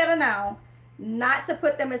I know better now not to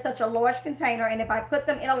put them in such a large container. And if I put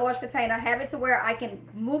them in a large container, have it to where I can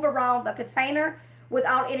move around the container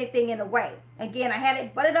without anything in the way. Again, I had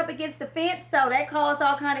it butted up against the fence, so that caused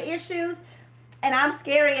all kind of issues. And I'm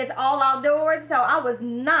scary as all outdoors, so I was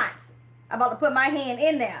not about to put my hand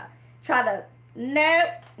in there. Try to,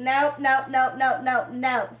 no.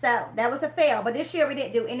 So that was a fail. But this year we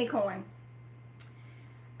didn't do any corn.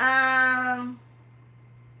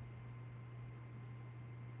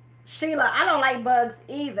 Sheila, I don't like bugs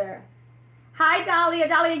either. Hi, Dahlia.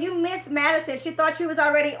 Dahlia, you missed Madison. She thought she was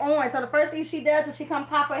already on. So the first thing she does when she come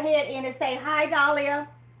pop her head in and say, hi, Dahlia.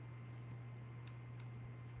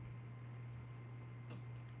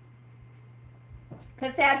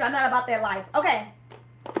 Cassandra, I'm not about that life. Okay.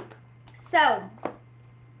 So,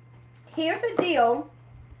 here's a deal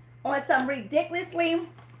on some ridiculously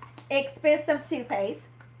expensive toothpaste.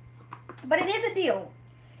 But it is a deal.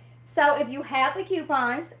 So, if you have the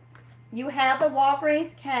coupons, you have the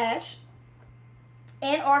Walgreens cash,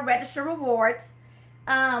 and or register rewards,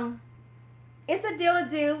 it's a deal to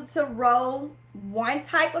do to roll one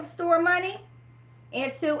type of store money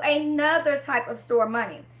into another type of store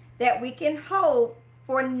money that we can hold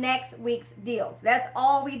for next week's deals. That's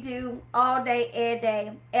all we do all day, every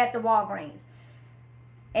day at the Walgreens.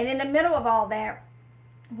 And in the middle of all that,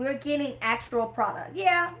 we're getting actual product.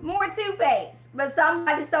 Yeah, more toothpaste, but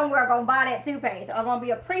somebody somewhere going to buy that toothpaste or going to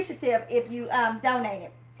be appreciative if you donate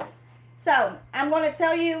it. So I'm going to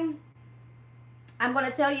tell you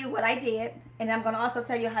what I did, and I'm going to also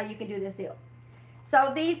tell you how you can do this deal.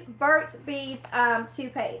 So these Burt's Bees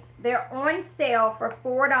toothpaste, they're on sale for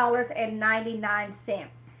 $4.99.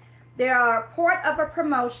 They are part of a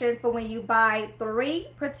promotion for when you buy 3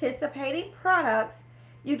 participating products,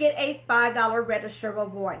 you get a $5 register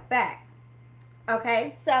reward back.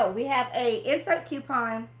 Okay, so we have a insert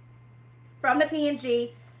coupon from the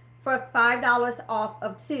P&G for $5 off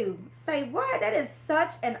of 2. Say what? That is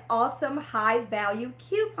such an awesome high value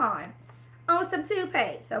coupon on some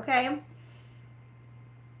toothpaste, okay?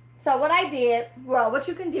 So what I did, well, what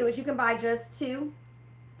you can do is you can buy just 2,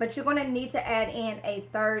 but you're going to need to add in a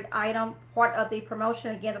 3rd item, part of the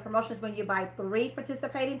promotion. Again, the promotion is when you buy 3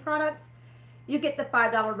 participating products, you get the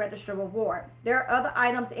 $5 register reward. There are other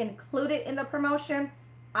items included in the promotion.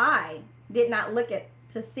 I did not look at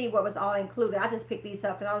to see what was all included. I just picked these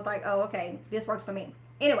up because I was like, oh, okay, this works for me.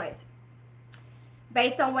 Anyways,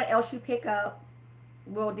 based on what else you pick up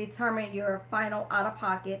will determine your final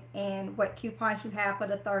out-of-pocket and what coupons you have for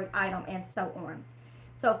the 3rd item and so on.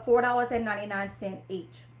 So $4.99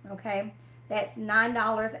 each, okay? That's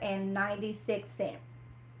 $9.96,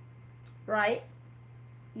 right?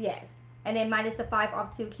 Yes. And then minus the 5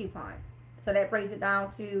 off 2 coupon. So that brings it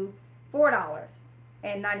down to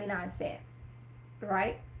 $4.99,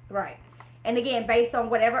 right? Right. And again, based on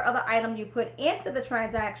whatever other item you put into the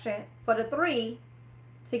transaction for the 3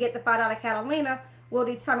 to get the $5 Catalina will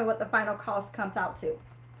determine what the final cost comes out to.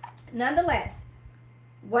 Nonetheless,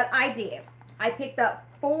 what I did, I picked up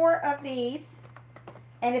 4 of these.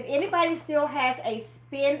 And if anybody still has a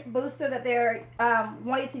spin booster that they're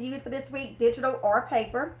wanting to use for this week, digital or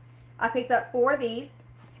paper, I picked up 4 of these.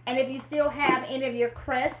 And if you still have any of your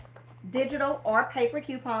Crest digital or paper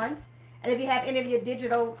coupons, and if you have any of your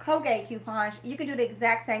digital Colgate coupons, you can do the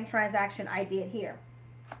exact same transaction I did here.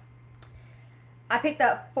 I picked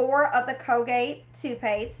up 4 of the Colgate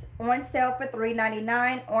toothpaste on sale for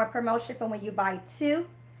 $3.99 on promotion for when you buy 2.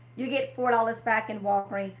 You get $4 back in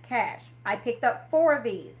Walgreens cash. I picked up 4 of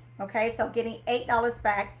these, okay? So getting $8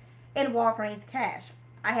 back in Walgreens cash.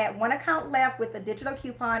 I had 1 account left with a digital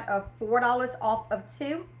coupon of $4 off of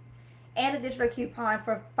 2 and a digital coupon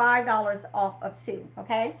for $5 off of 2,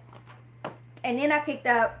 okay? And then I picked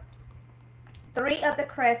up 3 of the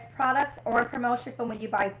Crest products on promotion for when you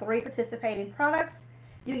buy 3 participating products.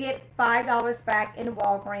 You get $5 back in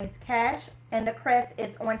Walgreens cash, and the Crest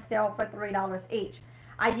is on sale for $3 each.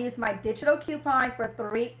 I used my digital coupon for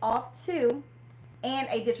 3 off 2 and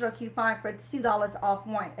a digital coupon for $2 off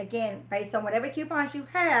 1. Again, based on whatever coupons you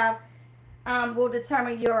have, will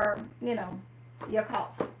determine your, your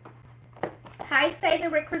cost. Hi,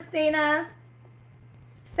 Saving with Christina.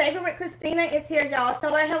 Saving with Christina is here, y'all.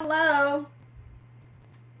 Tell her hello.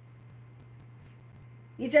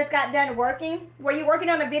 You just got done working? Were you working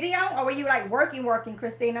on a video or were you like working,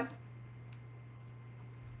 Christina?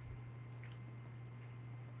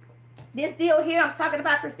 This deal here I'm talking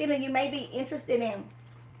about, Christina, you may be interested in.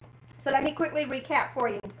 So let me quickly recap for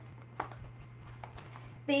you.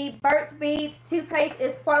 The Burt's Bees toothpaste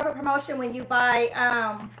is part of a promotion when you buy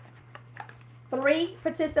 3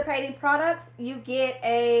 participating products. You get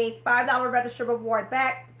a $5 register reward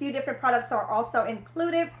back. A few different products are also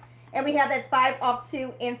included. And we have that 5 off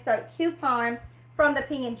 2 insert coupon from the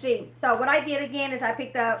P&G. So what I did again is I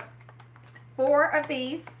picked up 4 of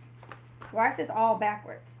these. Why is this all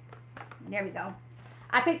backwards? There we go.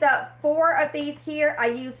 I picked up 4 of these here. I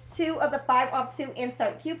used 2 of the 5 off 2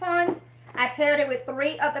 insert coupons. I paired it with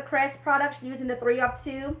 3 of the Crest products using the 3 off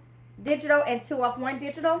 2 digital and 2 off 1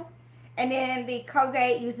 digital. And then the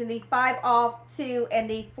Colgate using the 5 off 2 and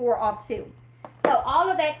the 4 off 2. So all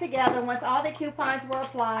of that together, once all the coupons were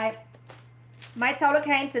applied, my total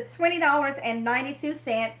came to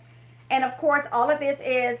 $20.92. And of course, all of this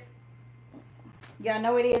is, y'all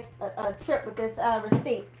know it is a trip with this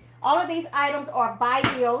receipt. All of these items are buy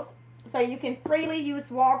deals, so you can freely use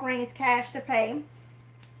Walgreens cash to pay.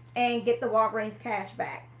 and get the Walgreens cash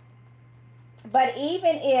back. But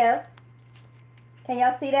even if, can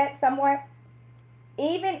y'all see that somewhere?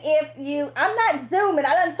 Even if you, I'm not zooming.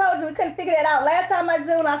 I done told you we couldn't figure that out. Last time I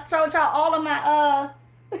zoomed, I showed y'all all of my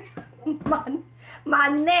my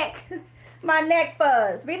neck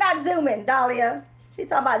fuzz. We not zooming, Dahlia. She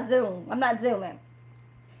talking about zoom. I'm not zooming.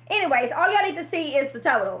 Anyways, all y'all need to see is the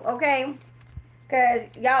total, okay? Cause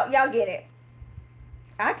y'all get it.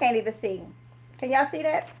 I can't even see. Can y'all see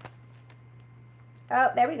that? Oh,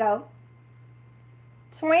 there we go.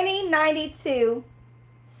 2092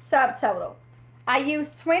 subtotal. I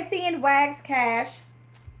used 20 in Wags Cash.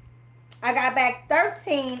 I got back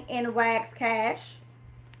 13 in Wags Cash.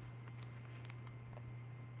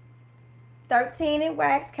 13 in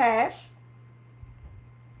Wags Cash.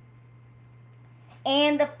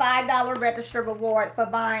 And the $5 register reward for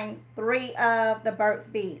buying 3 of the Burt's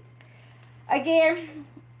beads. Again,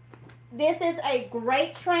 this is a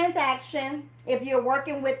great transaction if you're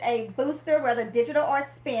working with a booster, whether digital or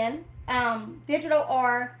spin, digital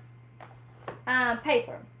or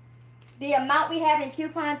paper. The amount we have in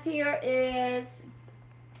coupons here is,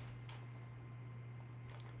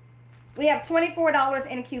 we have $24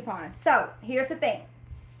 in coupons. So here's the thing.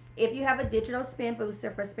 If you have a digital spin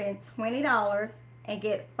booster for spend $20 and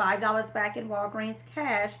get $5 back in Walgreens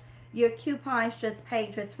cash, your coupons just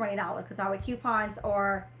paid your $20 because our coupons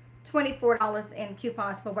are $24 in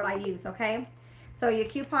coupons for what I use, okay? So your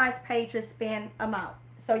coupons paid your spend amount.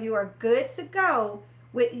 So you are good to go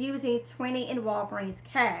with using 20 in Walgreens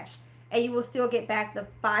cash. And you will still get back the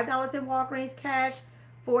 $5 in Walgreens cash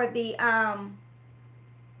for the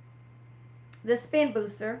spin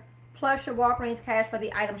booster, plus your Walgreens cash for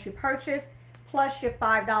the items you purchase, plus your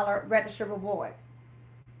 $5 register reward.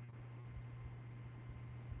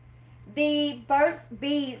 The Burt's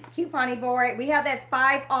Beads couponing board, we have that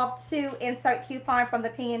 5 off 2 insert coupon from the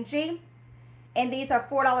P&G. And these are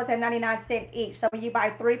 $4.99 each. So when you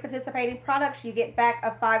buy 3 participating products, you get back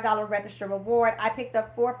a $5 register reward. I picked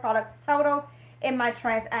up 4 products total in my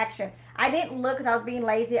transaction. I didn't look because I was being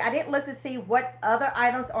lazy. I didn't look to see what other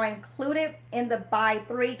items are included in the buy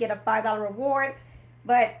 3, get a $5 reward.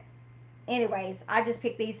 But anyways, I just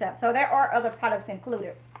picked these up. So there are other products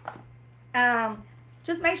included.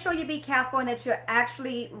 Just make sure you be careful and that you're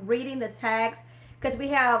actually reading the tags, because we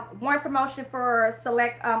have one promotion for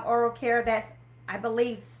select oral care that's, I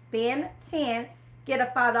believe, spend 10, get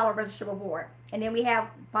a $5 register reward. And then we have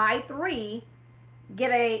buy 3,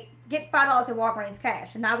 get $5 in Walgreens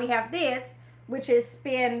cash. And now we have this, which is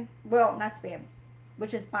spend, well, not spend,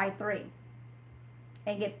 which is buy 3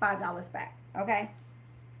 and get $5 back. Okay.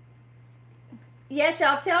 Yes,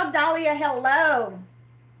 y'all, tell Dahlia hello.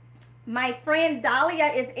 My friend Dahlia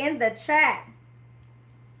is in the chat.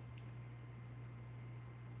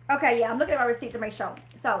 Okay, yeah, I'm looking at my receipt to make sure.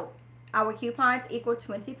 So our coupons equal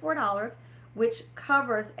 $24, which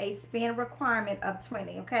covers a spend requirement of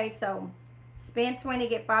 20. Okay, so spend 20,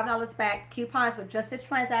 get $5 back. Coupons with just this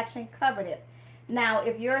transaction covered it. Now,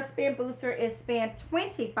 if your spend booster is spend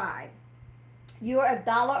 25, you're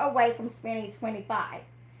 $1 away from spending 25.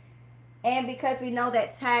 And because we know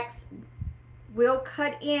that tax will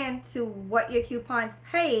cut into what your coupons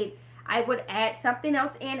paid, I would add something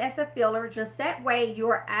else in as a filler. Just that way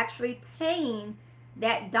you're actually paying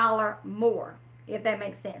that $1 more, if that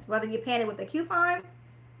makes sense. Whether you're paying it with a coupon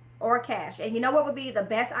or cash. And you know what would be the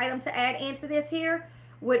best item to add into this here?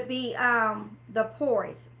 Would be the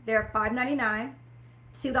Pores. They're $5.99.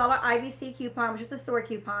 $2 IVC coupon, which is the store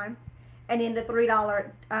coupon. And then the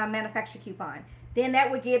 $3 manufacturer coupon. Then that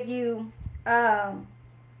would give you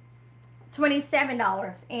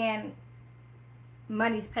 $27 in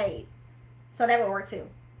money's paid. So that would work too.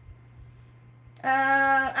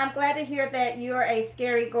 I'm glad to hear that you're a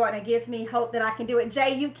scary gardener. It gives me hope that I can do it.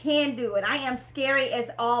 Jay, you can do it. I am scary as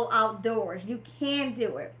all outdoors. You can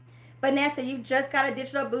do it. Vanessa, you just got a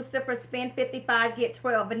digital booster for spend 55, get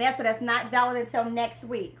 12. Vanessa, that's not valid until next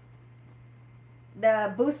week.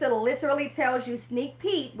 The booster literally tells you sneak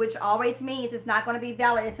peek, which always means it's not going to be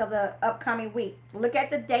valid until the upcoming week. Look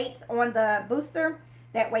at the dates on the booster.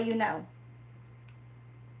 That way you know.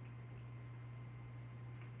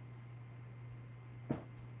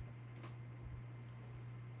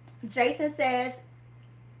 Jason says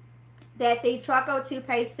that the Troco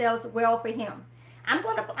toothpaste sells well for him.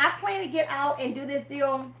 I plan to get out and do this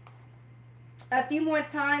deal a few more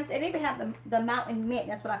times. And even have the Mountain Mint.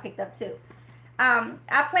 That's what I picked up too.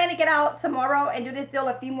 I plan to get out tomorrow and do this deal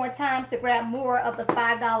a few more times to grab more of the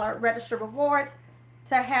 $5 register rewards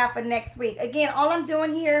to have for next week. Again, all I'm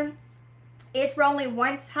doing here is rolling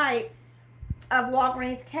one type of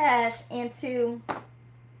Walgreens cash into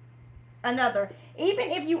another.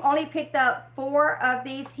 Even if you only picked up 4 of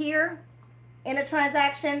these here in a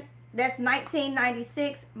transaction, that's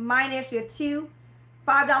 $19.96 minus your two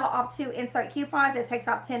 $5 off 2 insert coupons. That takes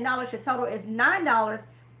off $10. Your total is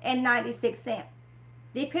 $9.96.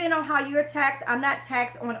 Depending on how you're taxed, I'm not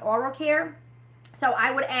taxed on oral care, so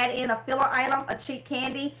I would add in a filler item, a cheap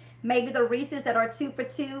candy, maybe the Reese's that are 2 for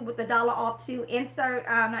 $2 with the $1 off 2 insert,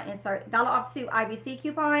 not insert, $1 off 2 IBC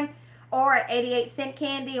coupon, or an 88-cent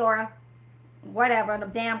candy, or whatever, the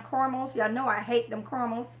damn caramels. Y'all know I hate them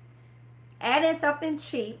caramels. Add in something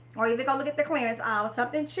cheap, or even go look at the clearance aisle,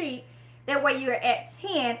 something cheap. That way you're at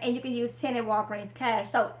 10, and you can use 10 in Walgreens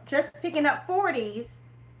cash. So just picking up 40s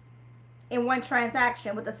in one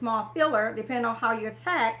transaction with a small filler, depending on how you're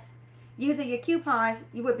taxed, using your coupons,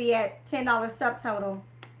 you would be at $10 subtotal.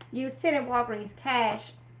 Use 10 in Walgreens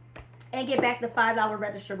cash and get back the $5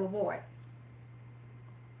 register reward.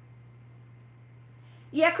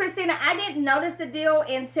 Yeah, Christina, I didn't notice the deal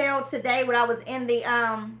until today when I was in the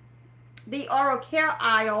oral care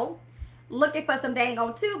aisle looking for some dang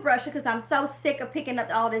on toothbrushes, because I'm so sick of picking up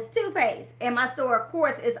all this toothpaste. And my store, of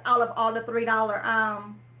course, is all the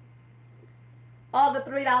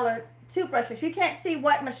 $3 toothbrushes. You can't see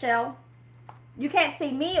what, Michelle? You can't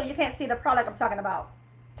see me, or you can't see the product I'm talking about?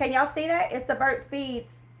 Can y'all see that? It's the Burt's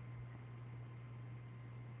Beads.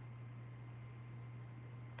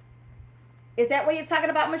 Is that what you're talking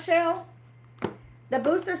about, Michelle? The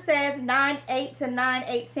booster says 9/8 to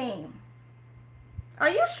 9/18. Are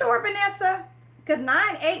you sure, Vanessa? Because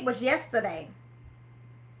 9/8 was yesterday.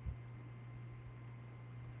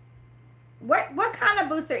 What kind of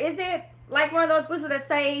booster? Is it like one of those boosters that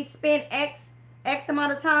say spend X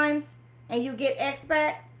amount of times and you get X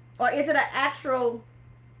back? Or is it an actual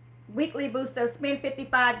weekly booster, spend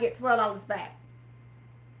 55, get $12 back?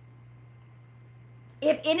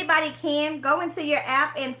 If anybody can, go into your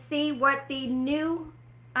app and see what the new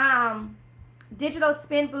digital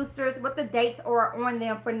spin boosters, what the dates are on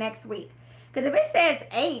them for next week. Because if it says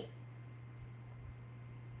 8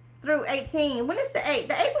 through 18, when is the 8?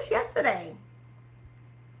 The 8 was yesterday.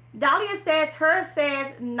 Dahlia says, hers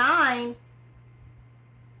says 9.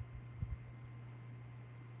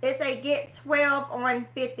 It's a get 12 on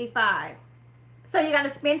 55. So you got to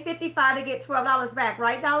spend 55 to get $12 back,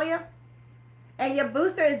 right, Dahlia? And your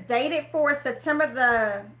booster is dated for September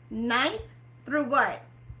the 9th through what?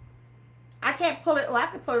 I can't pull it. Oh, I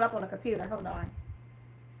can pull it up on the computer. Hold on.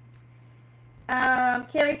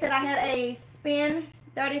 Carrie said I had a spin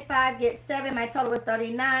 35, get 7. My total was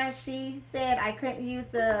 39. She said I couldn't use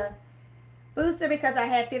the booster because I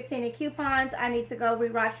had 15 in coupons. I need to go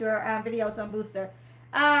rewatch your videos on booster.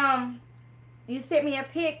 You sent me a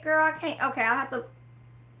pic, girl. I can't. Okay, I'll have to.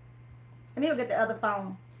 Let me go get the other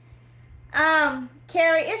phone.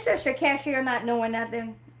 Carrie, it's just your cashier not knowing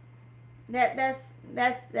nothing. That's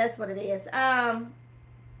what it is.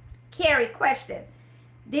 Carrie, question.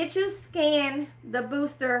 Did you scan the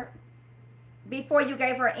booster before you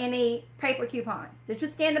gave her any paper coupons? Did you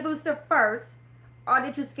scan the booster first, or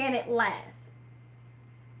did you scan it last?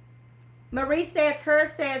 Marie says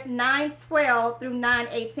hers says 9/12 through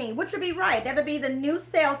 9/18, which would be right. That'll be the new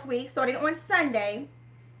sales week starting on Sunday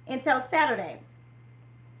until Saturday.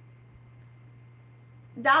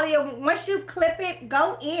 Dahlia, once you clip it,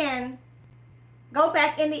 go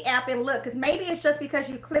back in the app and look, because maybe it's just because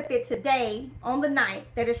you clip it today on the 9th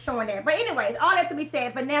that it's showing there. But anyways, all that to be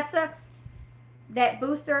said, Vanessa, that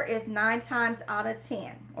booster is 9 times out of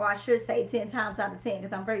 10, or I should say 10 times out of 10,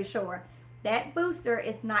 because I'm very sure that booster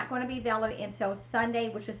is not going to be valid until Sunday,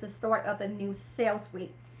 which is the start of the new sales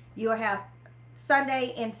week. You'll have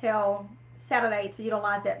Sunday until Saturday to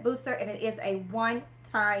utilize that booster, and it is a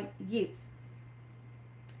one-time use.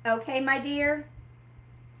 Okay, my dear?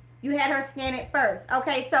 You had her scan it first.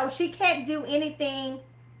 Okay, so she can't do anything.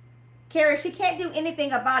 Carrie, she can't do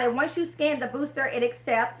anything about it. Once you scan the booster, it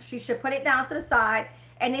accepts. She should put it down to the side,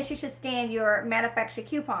 and then she should scan your manufacturer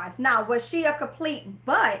coupons. Now, was she a complete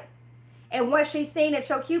butt? And once she seen that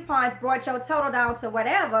your coupons brought your total down to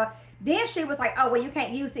whatever, then she was like, oh, well, you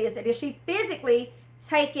can't use this. And did she physically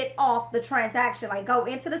take it off the transaction? Like, go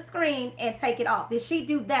into the screen and take it off. Did she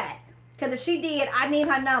do that? Because if she did, I need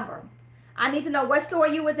her number. I need to know what store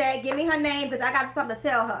you was at. Give me her name, because I got something to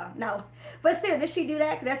tell her. No. But still, did she do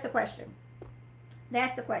that? 'Cause that's the question.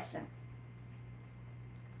 That's the question.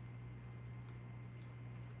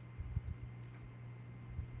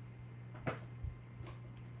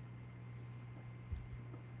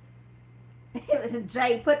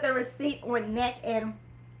 Jay, put the receipt on neck and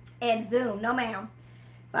Zoom. No, ma'am.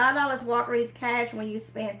 $5 Walgreens cash when you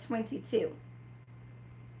spend 22.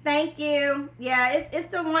 Thank you. Yeah, it's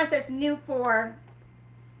the ones that's new for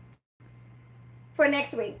for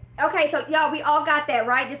next week. Okay, so y'all, we all got that,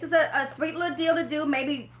 right? This is a sweet little deal to do,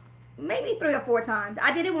 maybe 3 or 4 times.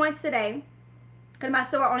 I did it once today because my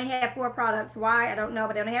store only had 4 products. Why? I don't know,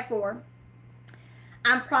 but they only had 4.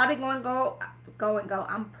 I'm probably going to go.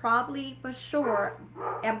 I'm probably for sure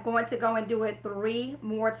am going to go and do it 3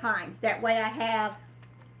 more times. That way I have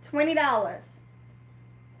 $20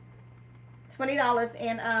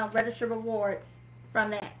 in registered rewards from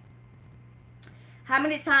that. How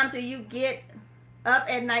many times do you get up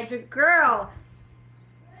at night? Girl,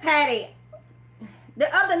 Patty, the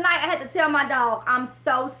other night I had to tell my dog, I'm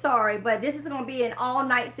so sorry, but this is going to be an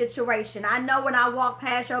all-night situation. I know when I walk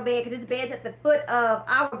past your bed, because this bed's at the foot of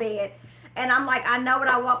our bed, and I'm like, I know when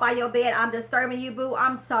I walk by your bed, I'm disturbing you, boo.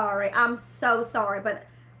 I'm sorry. I'm so sorry, but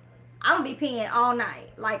I'm going to be peeing all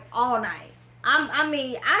night, like all night. I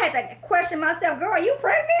mean, I had to question myself, girl, are you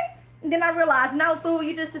pregnant? And then I realized, no, fool,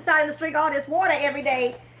 you just decided to drink all this water every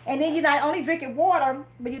day, and then you're not only drinking water,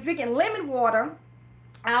 but you're drinking lemon water,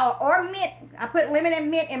 or mint. I put lemon and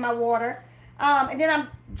mint in my water. And then I'm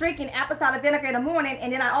drinking apple cider vinegar in the morning.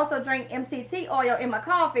 And then I also drink MCT oil in my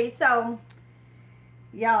coffee. So,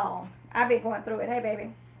 y'all, I've been going through it. Hey,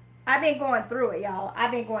 baby. I've been going through it, y'all.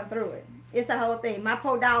 I've been going through it. It's a whole thing. My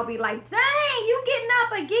poor dog be like, dang, you getting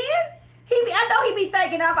up again? I know he be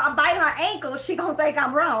thinking if I bite her ankle, she gonna think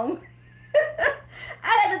I'm wrong.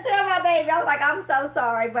 I had to tell my baby, I was like, I'm so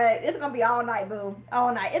sorry, but it's going to be all night, boo.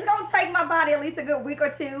 All night. It's going to take my body at least a good week or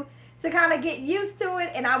 2 to kind of get used to it,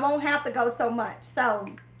 and I won't have to go so much. So,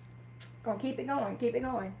 going to keep it going. Keep it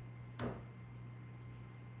going.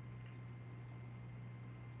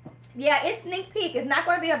 Yeah, it's sneak peek. It's not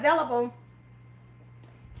going to be available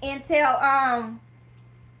until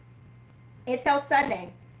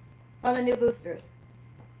Sunday on the new boosters.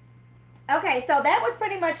 Okay, so that was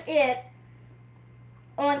pretty much it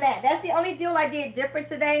on that. That's the only deal I did different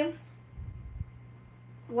today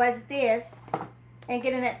was this and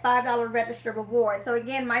getting that $5 register reward. So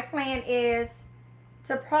again, my plan is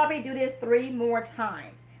to probably do this 3 more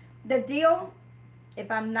times. The deal,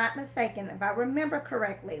 if I'm not mistaken, if I remember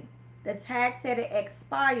correctly, the tag said it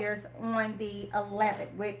expires on the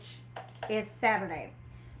 11th, which is Saturday.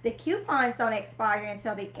 The coupons don't expire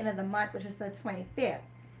until the end of the month, which is the 25th.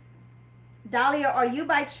 Dahlia, are you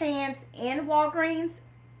by chance in Walgreens?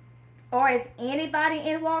 Or is anybody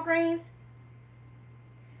in Walgreens?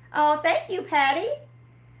 Oh, thank you, Patty.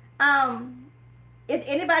 Is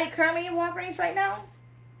anybody currently in Walgreens right now?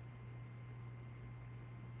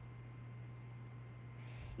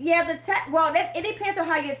 Yeah, the tax. Well, it depends on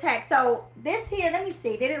how you tax. So this here, let me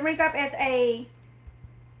see. Did it ring up as a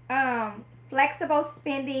flexible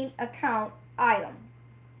spending account item?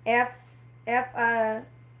 FSA.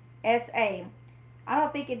 I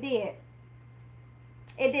don't think it did.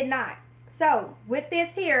 It did not. So with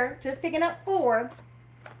this here, just picking up 4,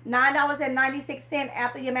 $9.96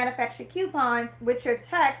 after your manufacturer coupons with your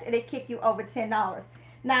tax, it'll kick you over $10.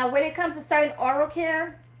 Now, when it comes to certain oral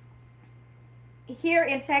care, here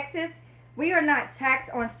in Texas, we are not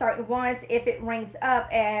taxed on certain ones if it rings up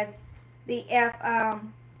as the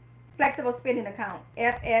flexible spending account,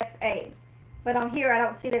 FSA. But on here, I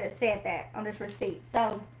don't see that it said that on this receipt.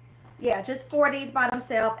 So, yeah, just 4 of these by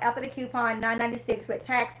themselves. After the coupon, $9.96 with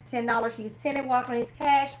tax, $10. Use 10 in Walgreens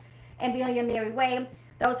cash and be on your merry way.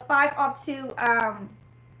 Those 5 off 2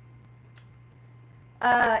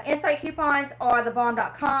 insert coupons are the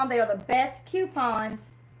bomb.com. They are the best coupons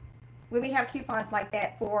when we have coupons like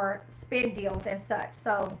that for spin deals and such.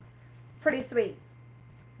 So, pretty sweet.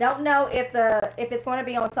 Don't know if it's going to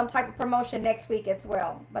be on some type of promotion next week as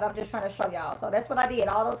well. But I'm just trying to show y'all. So, that's what I did.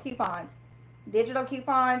 All those coupons. Digital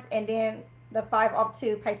coupons, and then the 5 off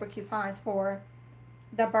 2 paper coupons for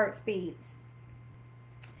the Burt's Beads.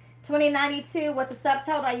 $20.92 was the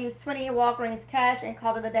subtotal. I used 20 in Walgreens cash and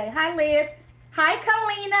called it a day. Hi, Liz. Hi,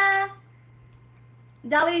 Kalina.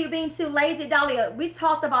 Dahlia, you being too lazy? Dahlia, we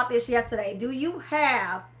talked about this yesterday. Do you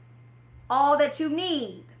have all that you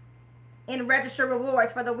need in register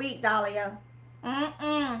rewards for the week, Dahlia?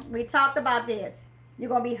 We talked about this. You're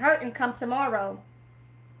going to be hurting come tomorrow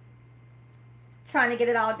trying to get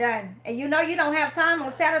it all done. And you know you don't have time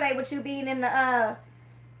on Saturday with you being in the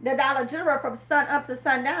Dollar General from sun up to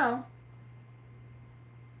sundown.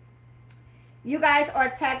 You guys are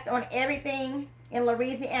taxed on everything in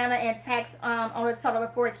Louisiana and taxed on a total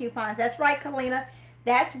of 4 coupons. That's right, Kalina.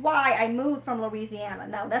 That's why I moved from Louisiana.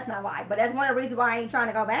 No, that's not why. But that's one of the reasons why I ain't trying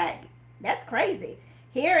to go back. That's crazy.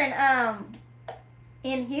 Here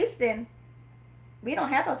in Houston, we don't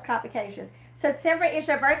have those complications. September is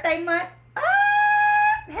your birthday month.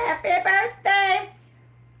 Happy birthday.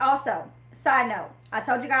 Also, side note, I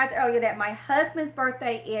told you guys earlier that my husband's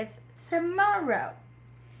birthday is tomorrow.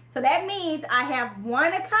 So that means I have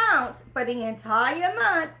one account for the entire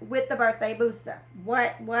month with the birthday booster.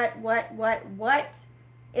 What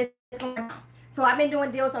is going on? So I've been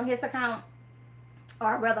doing deals on his account,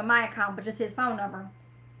 or rather my account, but just his phone number,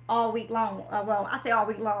 all week long. Well, I say all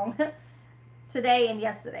week long. Today and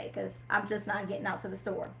yesterday, because I'm just not getting out to the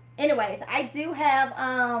store. Anyways, I do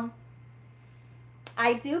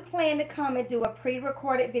plan to come and do a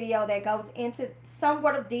pre-recorded video that goes into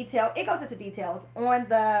somewhat of detail. It goes into details on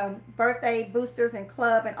the birthday boosters and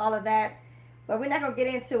club and all of that. But we're not going to get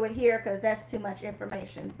into it here because that's too much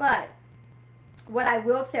information. But what I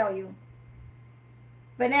will tell you,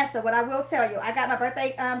 Vanessa, what I will tell you, I got my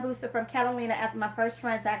birthday booster from Catalina after my first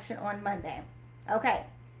transaction on Monday. Okay.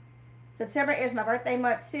 September is my birthday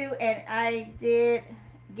month too, and I did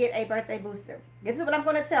get a birthday booster. This is what I'm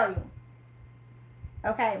going to tell you.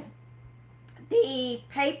 Okay. The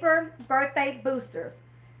paper birthday boosters,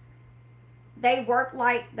 they work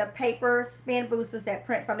like the paper spin boosters that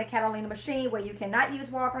print from the Catalina machine, where you cannot use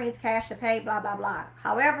Walgreens cash to pay, blah, blah, blah.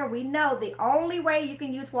 However, we know the only way you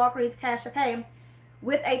can use Walgreens cash to pay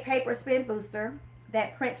with a paper spin booster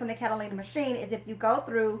that prints from the Catalina machine is if you go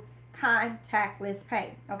through contactless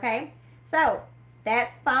pay. Okay? So,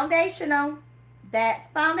 that's foundational. That's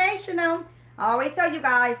foundational. I always tell you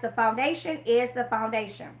guys, the foundation is the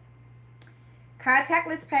foundation.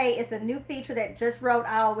 Contactless pay is a new feature that just rolled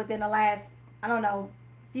out within the last, I don't know,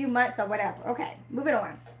 few months or whatever. Okay, moving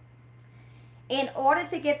on. In order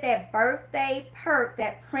to get that birthday perk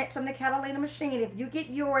that prints from the Catalina machine, if you get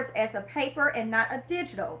yours as a paper and not a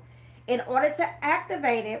digital, in order to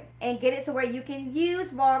activate it and get it to where you can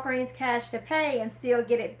use Walgreens cash to pay and still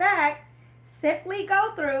get it back, simply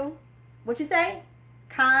go through, what you say?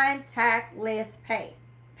 Contactless pay.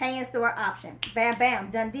 Pay in store option. Bam,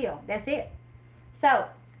 bam, done deal. That's it. So,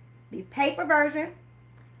 the paper version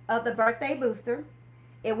of the birthday booster,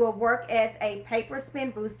 it will work as a paper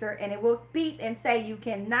spin booster, and it will beep and say you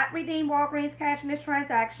cannot redeem Walgreens cash in this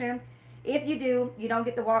transaction. If you do, you don't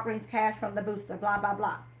get the Walgreens cash from the booster, blah, blah,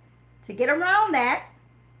 blah. To get around that,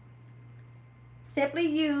 simply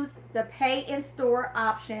use the pay in store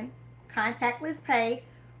option, contactless pay,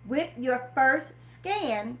 with your first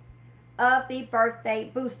scan of the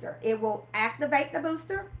birthday booster. It will activate the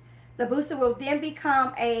booster. The booster will then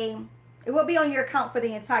become it will be on your account for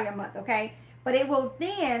the entire month, okay? But it will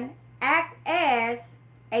then act as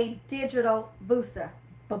a digital booster.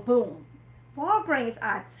 Ba-boom. Walgreens,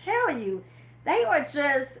 I tell you, they're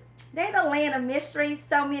the land of mysteries,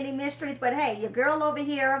 so many mysteries. But hey, your girl over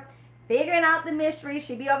here figuring out the mysteries.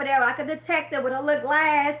 She be over there like a detective with a little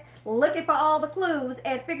glass, looking for all the clues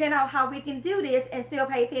and figuring out how we can do this and still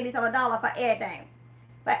pay pennies on a dollar for everything.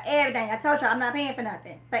 For everything. I told you I'm not paying for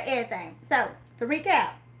nothing. For everything. So, to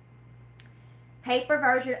recap, paper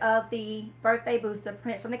version of the birthday booster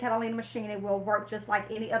prints from the Catalina machine. It will work just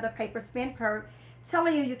like any other paper spin perk,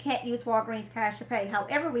 telling you can't use Walgreens cash to pay.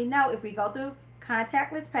 However, we know if we go through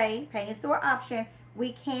contactless pay, pay in store option,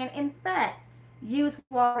 we can in fact use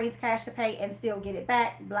Walgreens cash to pay and still get it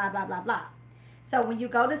back, blah, blah, blah, blah. So when you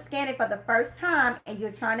go to scan it for the first time and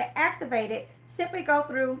you're trying to activate it, simply go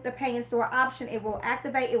through the pay in store option. It will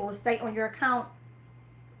activate. It will stay on your account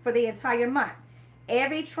for the entire month.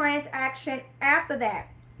 Every transaction after that,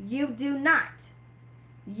 you do not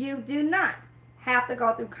have to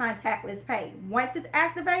go through contactless pay. Once it's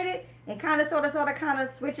activated and kind of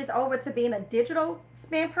switches over to being a digital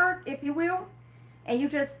spin perk, if you will, and you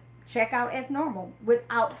just check out as normal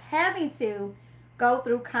without having to go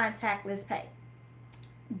through contactless pay.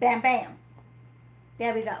 Bam, bam.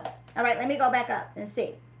 There we go. All right, let me go back up and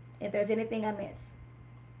see if there's anything I missed.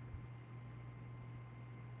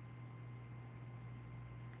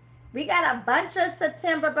 We got a bunch of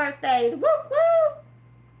September birthdays. Woo, woo!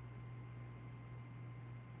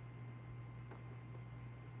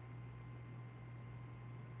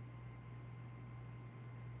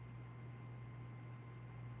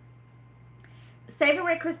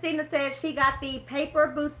 Savory Christina says she got the paper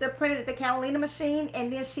booster printed at the Catalina machine,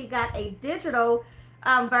 and then she got a digital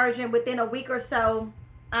version within a week or so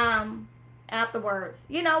afterwards.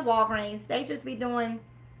 You know, Walgreens, they just be doing,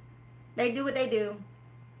 they do what they do.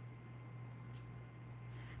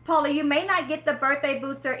 Paula, you may not get the birthday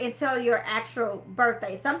booster until your actual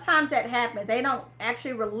birthday. Sometimes that happens. They don't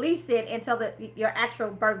actually release it until your actual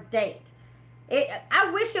birth date. I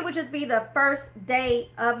wish it would just be the first day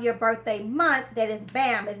of your birthday month that is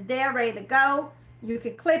bam, it's there, ready to go. You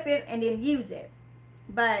can clip it and then use it.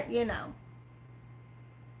 But, you know,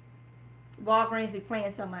 Walgreens be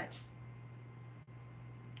playing so much.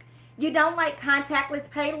 You don't like contactless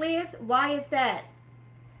pay, Liz? Why is that?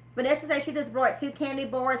 Vanessa says she just brought 2 candy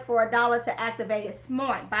bars for $1 to activate it.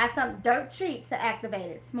 Smart. Buy something dirt cheap to activate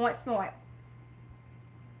it. Smart, smart.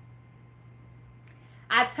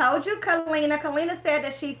 I told you, Kalina. Kalina said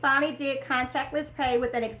that she finally did contactless pay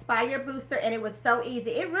with an expired booster, and it was so easy.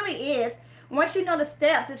 It really is. Once you know the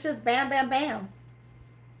steps, it's just bam, bam, bam.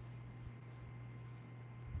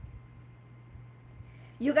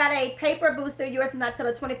 You got a paper booster. Yours is not till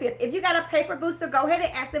the 25th. If you got a paper booster, go ahead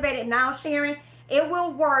and activate it now, Sharon. It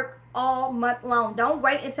will work all month long. Don't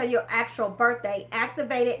wait until your actual birthday.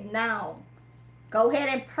 Activate it now. Go ahead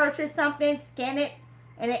and purchase something, scan it,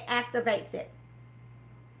 and it activates it.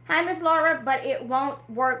 Hi, Miss Laura, but it won't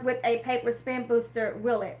work with a paper spin booster,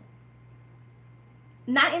 will it?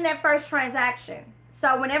 Not in that first transaction.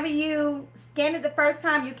 So whenever you scan it the first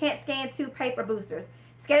time, you can't scan 2 paper boosters.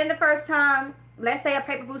 Scan it the first time, let's say a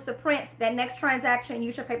paper booster prints, that next transaction,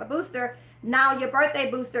 use your paper booster. Now your birthday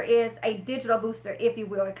booster is a digital booster, if you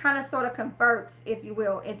will. It kind of sort of converts, if you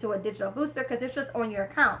will, into a digital booster because it's just on your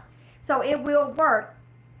account. So it will work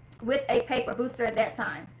with a paper booster at that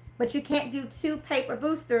time. But you can't do 2 paper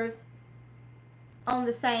boosters on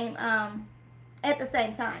the same at the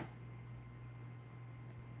same time.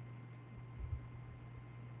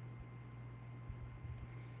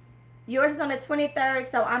 Yours is on the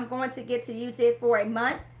 23rd, so I'm going to get to use it for a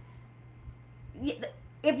month.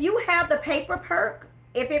 If you have the paper perk,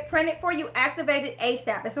 if it printed for you, activate it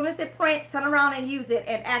ASAP. As soon as it prints, turn around and use it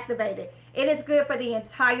and activate it. It is good for the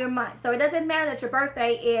entire month. So it doesn't matter that your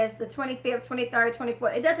birthday is the 25th, 23rd,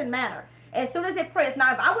 24th. It doesn't matter. As soon as it prints.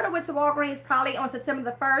 Now, if I would have went to Walgreens probably on September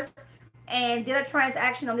the 1st and did a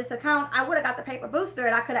transaction on this account, I would have got the paper booster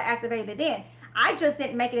and I could have activated it then. I just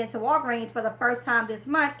didn't make it into Walgreens for the first time this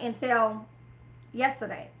month until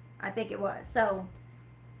yesterday, I think it was. So,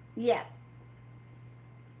 yeah.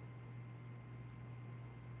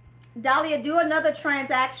 Dahlia, do another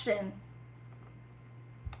transaction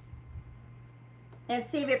and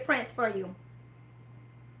see if it prints for you.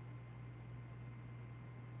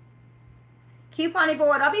 Couponing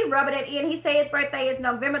board, I'll be rubbing it in. He said his birthday is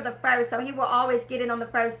November the 1st, so he will always get it on the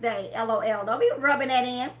first day. LOL. Don't be rubbing that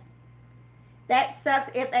in. That sucks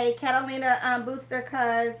if a Catalina booster,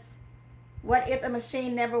 because what if the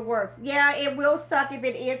machine never works? Yeah, it will suck if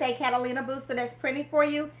it is a Catalina booster that's printing for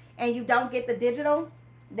you and you don't get the digital.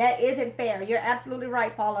 That isn't fair. You're absolutely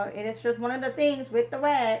right, Paula. It is just one of the things with the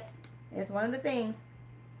WADs. It's one of the things.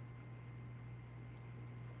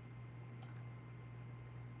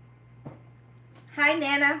 Hi,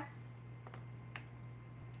 Nana.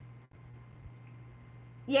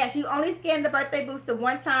 Yes, you only scan the birthday booster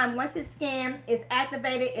one time. Once it's scanned, it's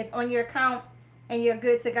activated, it's on your account, and you're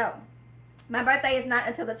good to go. My birthday is not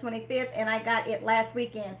until the 25th, and I got it last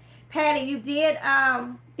weekend. Patty, you did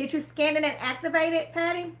you scan it and activate it,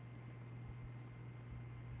 Patty?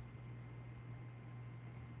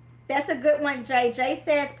 That's a good one, Jay. Jay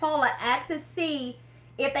says, Paula, ask to see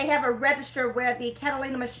if they have a register where the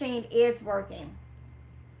Catalina machine is working.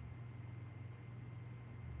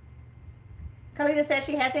 Kalita says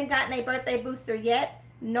she hasn't gotten a birthday booster yet,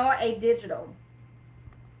 nor a digital.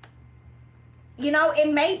 You know,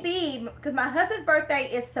 it may be, because my husband's birthday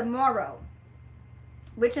is tomorrow,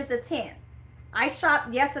 which is the 10th. I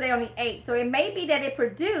shopped yesterday on the 8th, so it may be that it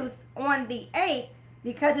produced on the 8th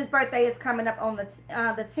because his birthday is coming up on the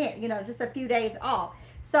 10th, you know, just a few days off.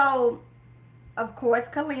 So, of course,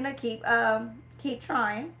 Kalina, keep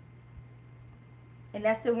trying. And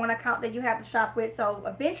that's the one account that you have to shop with, so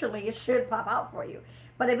eventually it should pop out for you.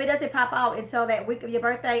 But if it doesn't pop out until that week of your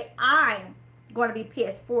birthday, I'm going to be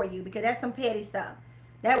pissed for you because that's some petty stuff.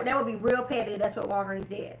 That would be real petty if that's what Walgreens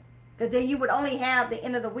did. Because then you would only have the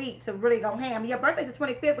end of the week to really go ham. Your birthday's the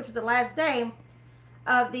 25th, which is the last day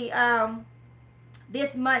of the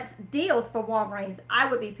this month's deals for Walgreens. I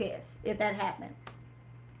would be pissed if that happened.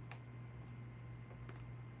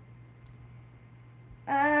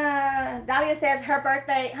 Dahlia says her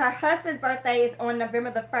husband's birthday is on November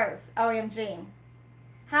the 1st. OMG.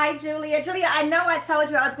 Hi, Julia. Julia, I know I told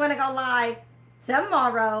you I was going to go live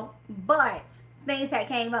tomorrow, but things had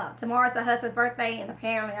came up. Tomorrow's her husband's birthday, and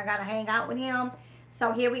apparently I got to hang out with him.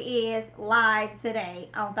 So here he is live today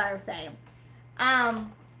on Thursday.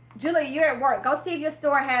 Julia, you're at work. Go see if your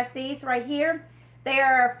store has these right here. They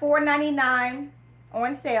are $4.99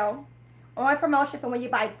 on sale. On promotion for when you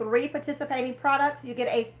buy 3 participating products, you get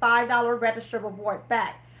a $5 register reward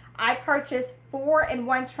back. I purchased 4 in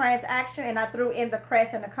one transaction, and I threw in the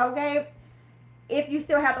Crest and the Colgate. If you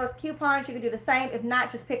still have those coupons, you can do the same. If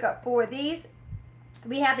not, just pick up 4 of these.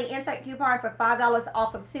 We have the insert coupon for $5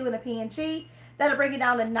 off of 2 in the P&G. That'll bring you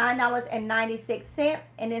down to $9.96.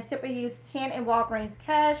 And then simply use 10 in Walgreens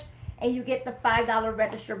cash, and you get the $5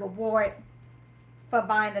 register reward for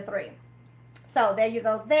buying the 3. So there you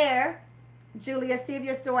go there. Julia, see if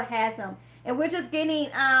your store has them. And we're just getting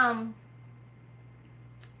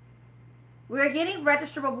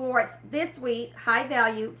register rewards this week, high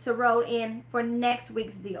value, to roll in for next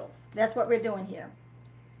week's deals. That's what we're doing here.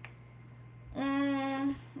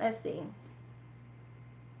 Let's see.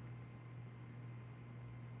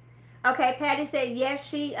 Okay, Patty said yes,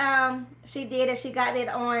 she did, and she got it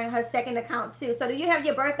on her second account too. So do you have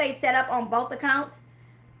your birthday set up on both accounts?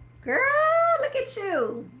 Girl, look at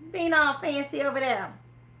you being all fancy over there.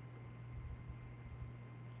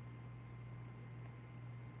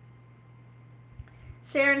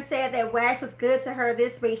 Sharon said that Wash was good to her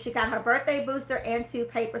this week. She got her birthday booster and 2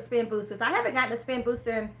 paper spin boosters. I haven't gotten a spin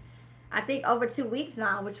booster in, I think, over 2 weeks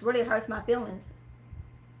now, which really hurts my feelings.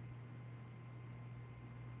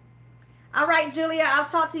 All right, Julia, I'll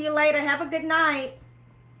talk to you later. Have a good night.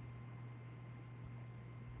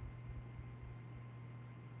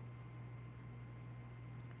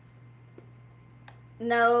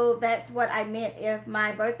 No, that's what I meant. If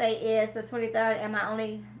my birthday is the 23rd, am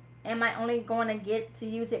I only going to get to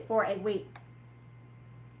use it for a week?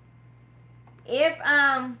 If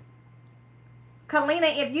Kalina,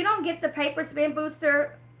 if you don't get the paper spin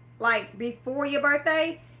booster like before your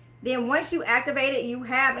birthday, then once you activate it, you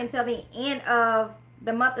have until the end of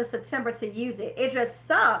the month of September to use it. It just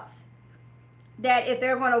sucks that if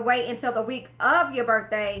they're going to wait until the week of your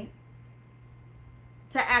birthday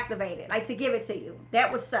to activate it, like to give it to you.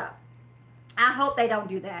 That would suck. I hope they don't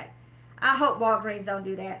do that. I hope Walgreens don't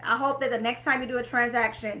do that. I hope that the next time you do a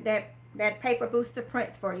transaction, that paper booster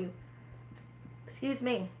prints for you. Excuse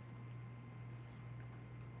me.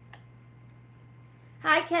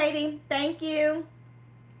 Hi, Katie. Thank you.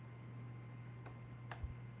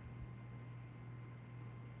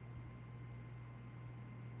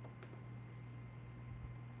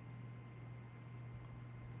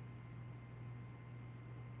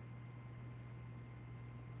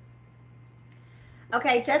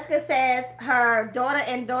 Okay, Jessica says her daughter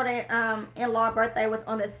and daughter-in-law birthday was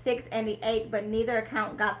on the 6th and the 8th, but neither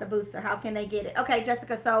account got the booster. How can they get it? Okay,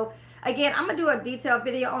 Jessica, so again, I'm going to do a detailed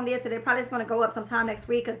video on this, and it probably is going to go up sometime next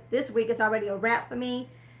week because this week is already a wrap for me.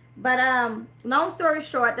 But long story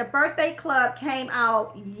short, the birthday club came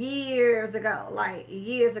out years ago, like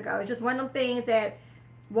years ago. It's just one of them things that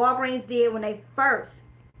Walgreens did when they first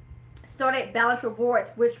started Balance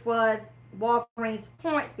Rewards, which was Walgreens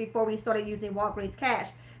points before we started using Walgreens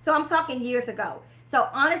cash. So I'm talking years ago. So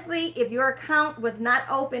honestly, if your account was not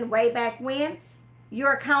open way back when,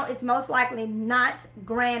 your account is most likely not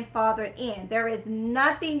grandfathered in. There is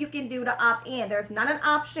nothing you can do to opt in. There's not an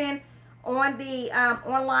option on the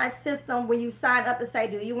online system when you sign up to say,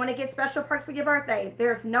 do you want to get special perks for your birthday?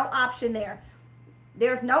 There's no option there.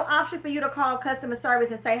 There's no option for you to call customer service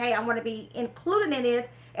and say, hey, I want to be included in this,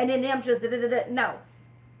 and then them just no.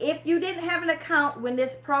 If you didn't have an account when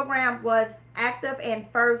this program was active and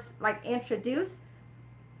first like introduced,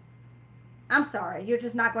 I'm sorry, you're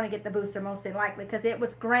just not going to get the booster most likely because it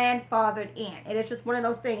was grandfathered in. And it's just one of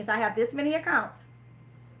those things. I have this many accounts.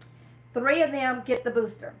 3 of them get the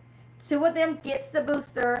booster. 2 of them gets the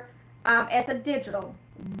booster as a digital.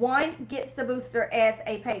 1 gets the booster as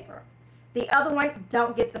a paper. The other one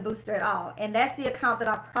don't get the booster at all. And that's the account that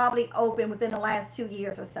I probably opened within the last 2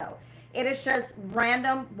 years or so. It is just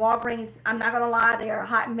random. Walgreens, I'm not going to lie, they're a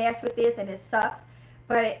hot mess with this and it sucks.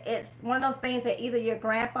 But it's one of those things that either you're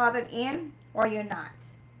grandfathered in or you're not.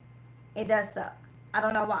 It does suck. I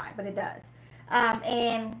don't know why, but it does.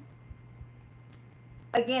 And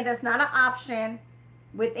again, there's not an option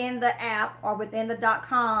within the app or within the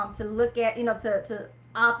 .com to look at, to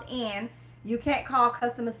opt in. You can't call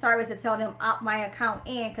customer service and tell them opt my account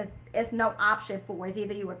in because it's no option for it. It's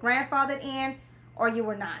either you were grandfathered in or you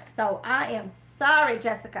were not. So I am sorry,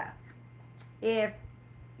 Jessica, if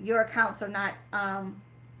your accounts are not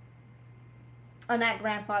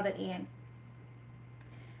grandfathered in.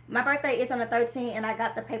 My birthday is on the 13th and I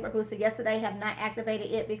got the paper booster yesterday. Have not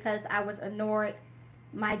activated it because I was annoyed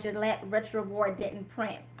my Gillette Rich Reward didn't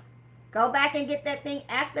print. Go back and get that thing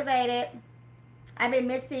activated. I've been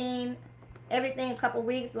missing everything a couple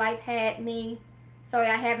weeks. Life had me. Sorry,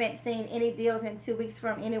 I haven't seen any deals in 2 weeks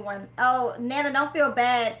from anyone. Oh, Nana, don't feel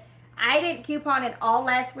bad. I didn't coupon it all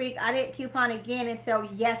last week. I didn't coupon again until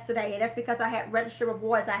yesterday. And that's because I had registered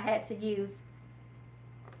rewards I had to use.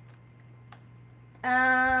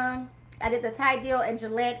 I did the Tide deal and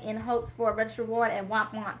Gillette in hopes for a registered reward and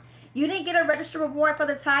womp womp. You didn't get a registered reward for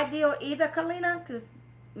the Tide deal either, Kalina? Because,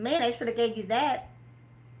 man, they should have gave you that.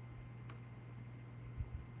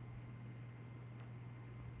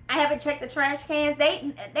 I haven't checked the trash cans.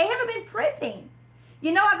 They haven't been printing.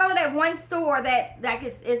 You know, I go to that one store that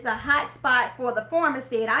is a hot spot for the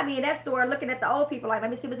pharmacy, and I be in that store looking at the old people like, let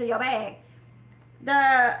me see what's in your bag.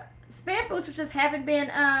 The spam boosters just haven't been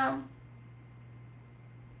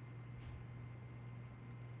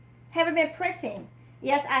printing.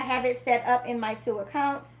 Yes, I have it set up in my 2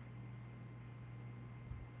 accounts.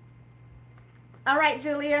 All right,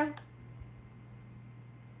 Julia.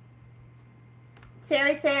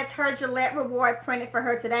 Terry says her Gillette reward printed for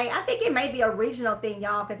her today. I think it may be a regional thing,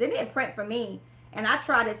 y'all, because it didn't print for me. And I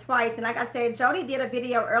tried it twice. And like I said, Jody did a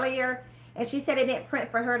video earlier, and she said it didn't print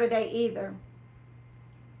for her today either.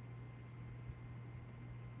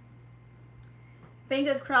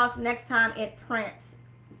 Fingers crossed next time it prints.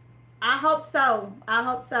 I hope so. I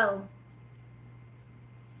hope so.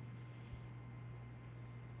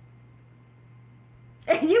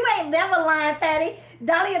 You ain't never lying, Patty.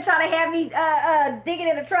 Dolly will try to have me digging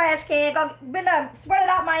in the trash can. Been sweating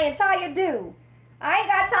out my entire due. I ain't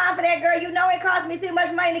got time for that, girl. You know it cost me too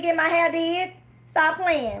much money to get my hair did. Stop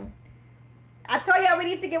playing. I told y'all we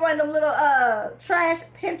need to get one of them little trash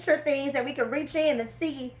pincher things that we can reach in and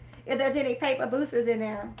see if there's any paper boosters in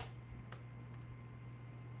there.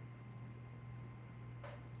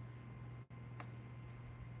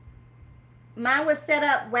 Mine was set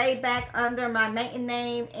up way back under my maiden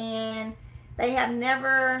name, and they have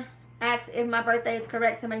never asked if my birthday is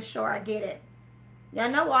correct to make sure I get it.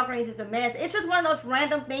 Y'all know Walgreens is a mess. It's just one of those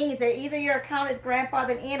random things that either your account is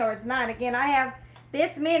grandfathered in or it's not. Again, I have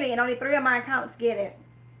this many, and only 3 of my accounts get it.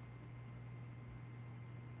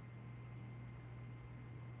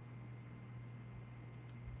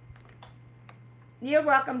 You're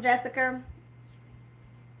welcome, Jessica.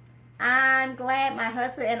 I'm glad my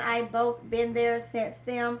husband and I both been there since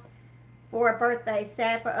them for a birthday.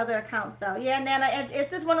 Sad for other accounts though. Yeah, Nana, it's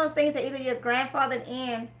just one of those things that either you're grandfathered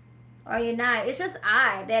in or you're not. It's just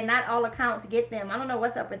odd that not all accounts get them. I don't know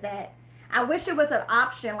what's up with that. I wish it was an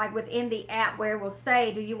option like within the app where it will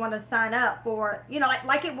say, do you want to sign up for, you know,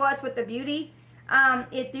 like it was with the beauty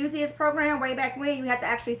enthusiast program way back when. You had to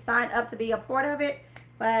actually sign up to be a part of it.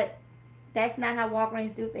 But that's not how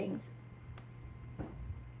Walgreens do things.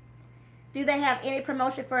 Do they have any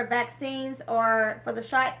promotion for vaccines or for the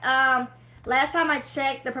shot? Last time I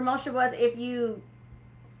checked, the promotion was if you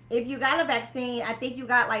got a vaccine, I think you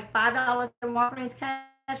got like $5 in Walgreens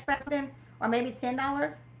cash back then, or maybe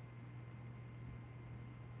 $10.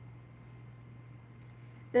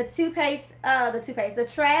 The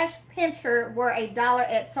trash pincher were $1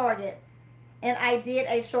 at Target, and I did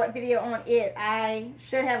a short video on it. I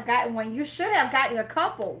should have gotten one. You should have gotten a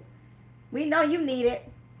couple. We know you need it.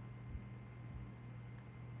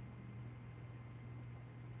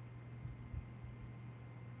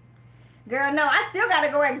 Girl, no, I still gotta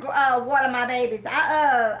go and water my babies.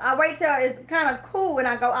 I wait till it's kind of cool when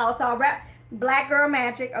I go out. So I wrap Black Girl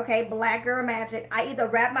Magic, okay, Black Girl Magic. I either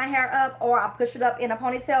wrap my hair up or I push it up in a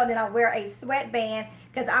ponytail, and then I wear a sweatband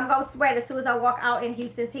because I'm gonna sweat as soon as I walk out in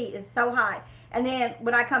Houston's heat. It's so hot. And then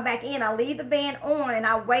when I come back in, I leave the band on and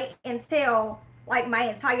I wait until like my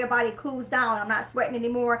entire body cools down. I'm not sweating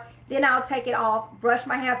anymore. Then I'll take it off, brush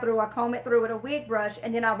my hair through, I comb it through with a wig brush,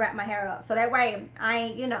 and then I'll wrap my hair up. So that way I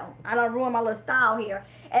ain't, you know, I don't ruin my little style here.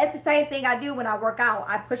 And it's the same thing I do when I work out.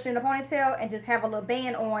 I push it in a ponytail and just have a little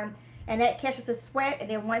band on, and that catches the sweat. And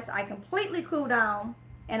then once I completely cool down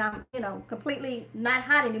and I'm, you know, completely not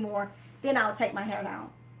hot anymore, then I'll take my hair down.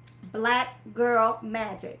 Black Girl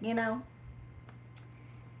Magic, you know.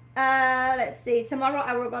 Let's see. Tomorrow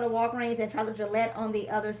I will go to Walgreens and try the Gillette on the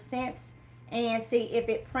other scents and see if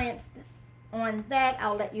it prints on that.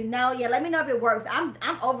 I'll let you know. Yeah, let me know if it works. I'm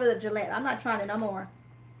over the Gillette. I'm not trying it no more.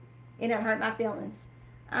 It didn't hurt my feelings.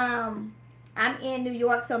 I'm in New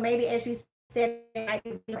York, so maybe as you said,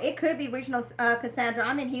 it could be regional, Cassandra.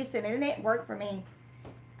 I'm in Houston, and it didn't work for me.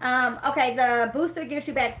 Okay, the booster gives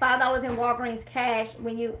you back $5 in Walgreens cash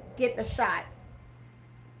when you get the shot.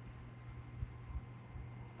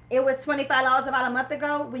 It was $25 about a month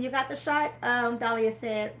ago when you got the shot, Dahlia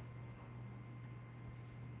said.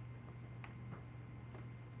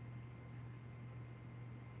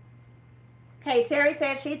 Okay, Terry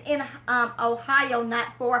said she's in Ohio,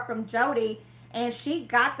 not far from Jody, and she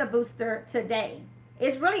got the booster today.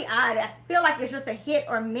 It's really odd. I feel like it's just a hit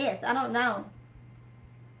or miss. I don't know.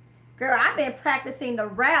 Girl, I've been practicing the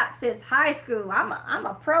rap since high school. I'm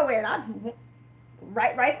a pro at it. I'm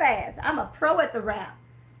right fast. I'm a pro at the rap.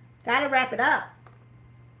 Gotta wrap it up.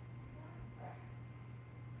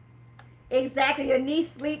 Exactly. Your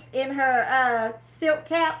niece sleeps in her silk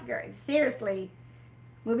cap. Girl, seriously.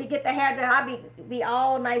 When we get the hair done, I'll be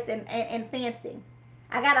all nice and fancy.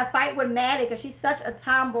 I got to fight with Maddie because she's such a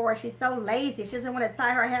tomboy. She's so lazy. She doesn't want to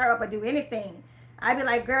tie her hair up or do anything. I'd be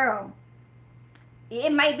like, girl,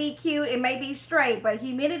 it might be cute, it may be straight, but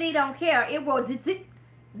humidity don't care. It will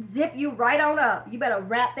zip you right on up. You better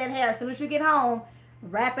wrap that hair as soon as you get home.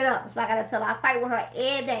 Wrap it up. So I gotta tell her, I fight with her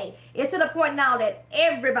every day. It's to the point now that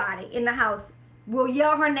everybody in the house will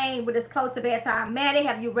yell her name when it's close to bedtime. Maddie,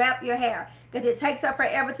 have you wrapped your hair? Because it takes her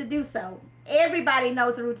forever to do so. Everybody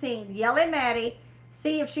knows the routine. Yell at Maddie,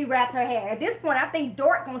 see if she wrapped her hair. At this point, I think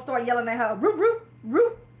Dork gonna start yelling at her, root, root,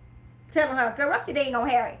 root, telling her, girl, wrap your dang on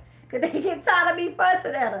hair. Because they get tired of me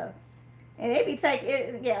fussing at her. And they be taking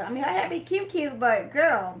it, yeah, I mean, her hair be cute, but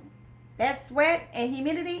girl, that sweat and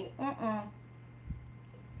humidity,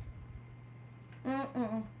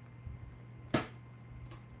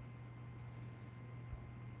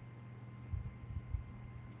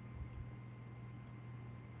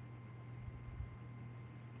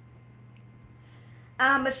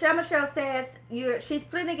 Michelle says she's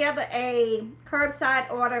putting together a curbside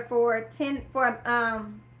order for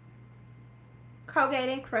Colgate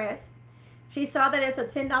and Crest. She saw that it's a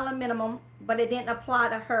 $10 minimum, but it didn't apply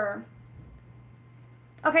to her.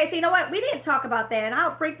 Okay, so you know what? We didn't talk about that, and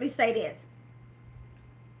I'll briefly say this.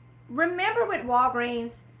 Remember with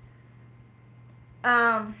Walgreens,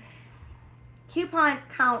 coupons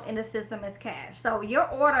count in the system as cash. So your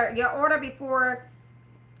order before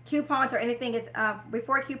coupons or anything is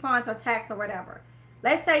before coupons or tax or whatever.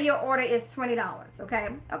 Let's say your order is $20.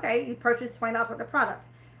 Okay, you purchased $20 worth of products,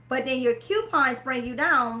 but then your coupons bring you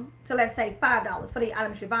down to, let's say, $5 for the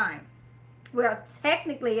items you're buying. Well,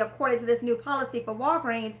 technically, according to this new policy for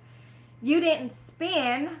Walgreens, you didn't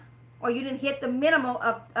spend or you didn't hit the minimum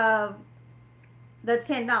of the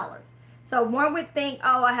 $10. So one would think,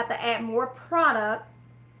 oh, I have to add more product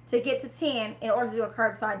to get to 10 in order to do a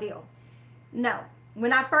curbside deal. No.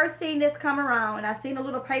 When I first seen this come around and I seen a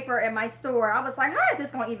little paper in my store, I was like, how is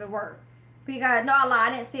this going to even work? Because, no, I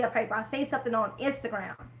lied, I didn't see a paper. I seen something on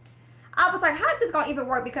Instagram. I was like, how is this going to even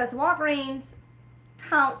work? Because Walgreens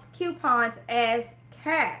counts coupons as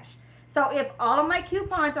cash. So if all of my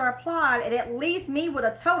coupons are applied, it at leaves me with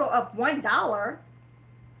a total of $1,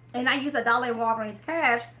 and I use $1 in Walgreens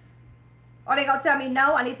cash, are they going to tell me,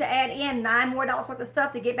 no, I need to add in $9 more worth of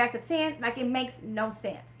stuff to get back to 10? Like, it makes no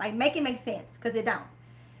sense. Like, make it make sense, because it don't.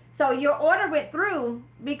 So your order went through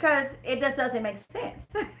because it just doesn't make sense.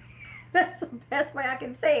 That's the best way I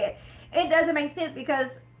can say it. It doesn't make sense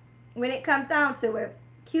because when it comes down to it,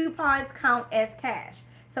 coupons count as cash.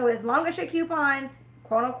 So as long as your coupons,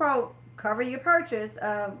 quote unquote, cover your purchase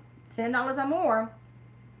of $10 or more,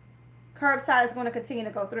 curbside is going to continue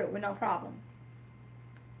to go through with no problem.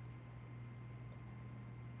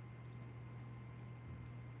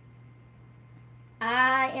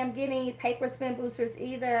 I am getting paper spin boosters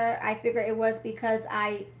either. I figure it was because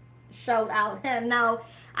I showed out. No,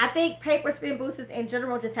 I think paper spin boosters in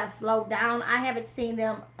general just have slowed down. I haven't seen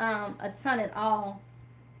them a ton at all.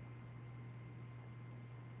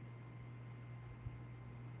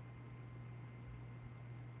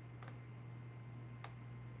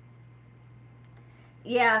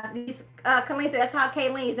 Yeah, these Kalintha, that's how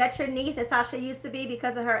Kayleen, is that your niece? That's how she used to be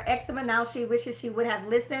because of her eczema. Now she wishes she would have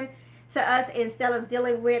listened to us instead of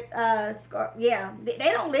dealing with yeah,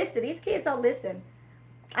 they don't listen. These kids don't listen.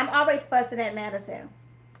 I'm always fussing at Madison.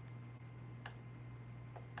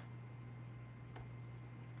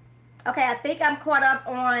 Okay, I think I'm caught up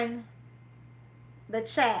on the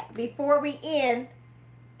chat. Before we end,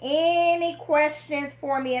 any questions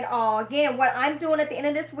for me at all? Again, what I'm doing at the end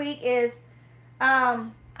of this week is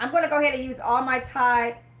I'm going to go ahead and use all my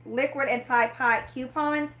Tide Liquid and Tide Pod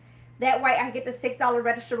coupons. That way I get the $6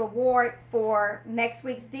 register reward for next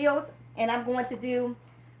week's deals. And I'm going to do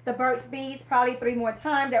the Burt's Beads probably 3 more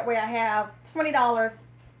times. That way I have $20,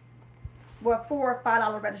 well, 4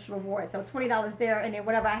 $5 register rewards. So $20 there, and then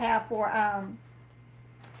whatever I have for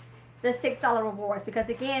the $6 rewards. Because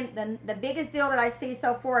again, the biggest deal that I see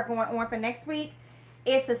so far going on for next week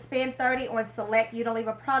is to spend $30 on select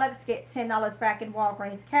Unilever products, get $10 back in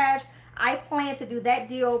Walgreens cash. I plan to do that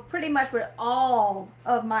deal pretty much with all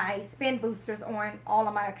of my spin boosters on all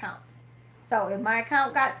of my accounts. So if my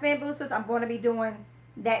account got spin boosters, I'm going to be doing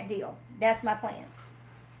that deal. That's my plan.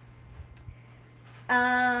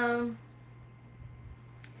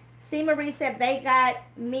 C. Marie said they got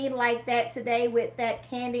me like that today with that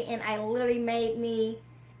candy, and I literally made me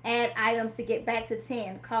add items to get back to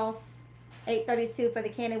 10. Costs $8.32 for the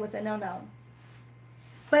candy was a no-no.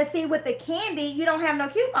 But see, with the candy, you don't have no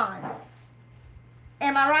coupons.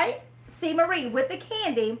 Am I right? See, Marie, with the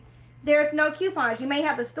candy, there's no coupons. You may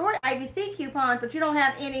have the store IBC coupons, but you don't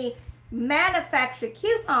have any manufactured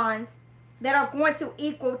coupons that are going to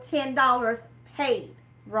equal $10 paid,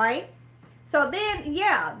 right? So then,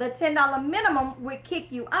 yeah, the $10 minimum would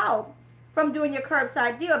kick you out from doing your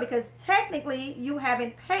curbside deal because technically you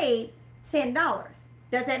haven't paid $10.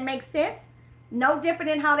 Does that make sense? No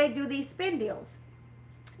different than how they do these spin deals.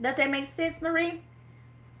 Does that make sense, Marie?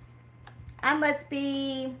 I must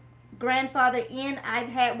be grandfather in. I've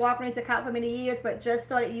had Walgreens account for many years, but just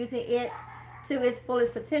started using it to its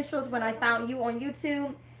fullest potentials when I found you on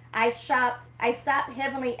YouTube. I stopped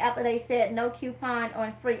heavily after they said no coupon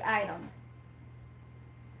on free item.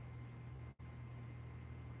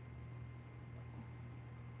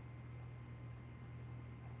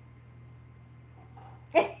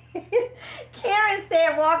 Karen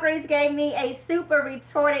said Walgreens gave me a super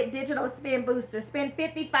retorted digital spin booster. Spend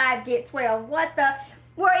 55, get 12. What the?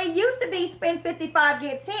 Well, it used to be spend 55,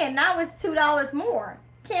 get 10. Now it's $2 more.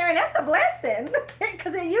 Karen, that's a blessing.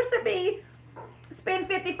 Because it used to be spend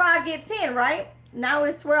 55, get 10, right? Now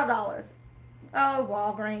it's $12. Oh,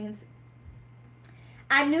 Walgreens.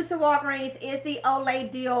 I'm new to Walgreens. Is the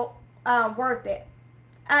Olay deal worth it?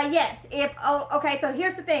 Yes. Okay, so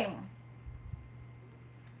here's the thing.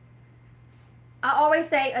 I always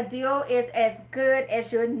say a deal is as good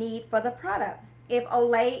as your need for the product. If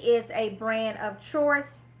Olay is a brand of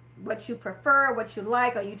choice, what you prefer, what you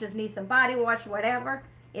like, or you just need some body wash, whatever,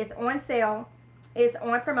 it's on sale, it's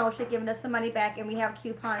on promotion, giving us some money back, and we have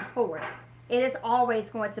coupons for it. It is always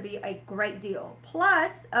going to be a great deal.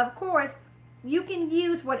 Plus, of course, you can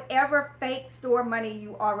use whatever fake store money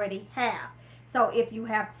you already have. So if you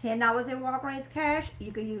have $10 in Walgreens cash,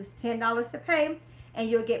 you can use $10 to pay, and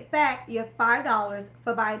you'll get back your $5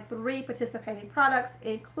 for buying 3 participating products,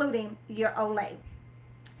 including your Olay.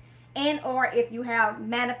 And or if you have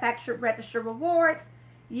manufacturer registered rewards,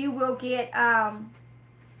 you will get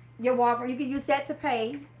your Walgreens. You can use that to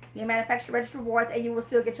pay your manufacturer registered rewards, and you will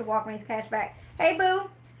still get your Walgreens cash back. Hey, boo.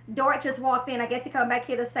 Dort just walked in. I guess he come back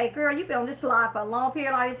here to say, girl, you've been on this live for a long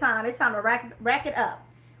period of time. It's time to rack it up.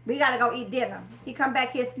 We got to go eat dinner. He come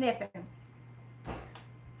back here sniffing.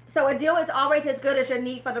 So a deal is always as good as your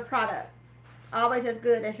need for the product. Always as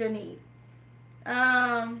good as your need.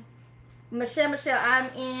 Michelle,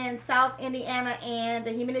 I'm in South Indiana and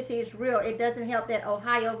the humidity is real. It doesn't help that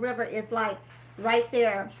Ohio River is like right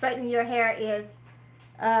there. Straightening your hair is,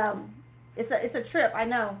 it's a trip, I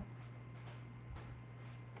know.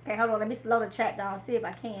 Okay, hold on. Let me slow the chat down. See if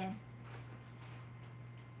I can.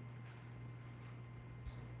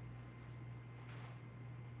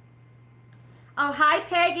 Oh, hi,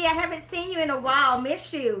 Peggy. I haven't seen you in a while.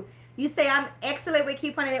 Miss you. You say I'm excellent with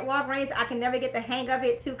couponing at Walgreens. I can never get the hang of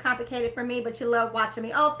it. Too complicated for me, but you love watching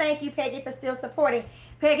me. Oh, thank you, Peggy, for still supporting.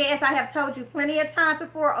 Peggy, as I have told you plenty of times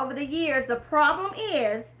before over the years, the problem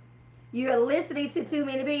is you're listening to too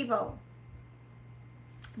many people.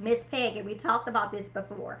 Miss Peggy, we talked about this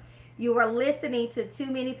before. You are listening to too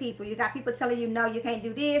many people. You got people telling you, no, you can't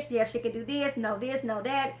do this. Yes, you can do this. No,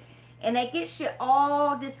 that. And that gets you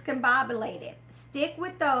all discombobulated. Stick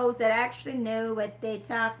with those that actually know what they're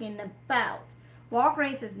talking about.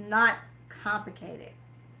 Walgreens is not complicated.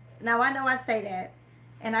 Now, I know I say that,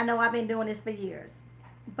 and I know I've been doing this for years.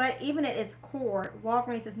 But even at its core,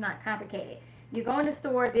 Walgreens is not complicated. You go in the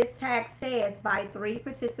store, this tag says buy 3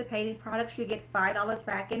 participating products, you get $5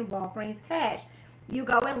 back in Walgreens cash. You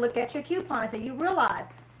go and look at your coupons and you realize,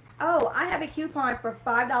 oh, I have a coupon for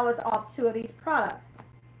 $5 off 2 of these products.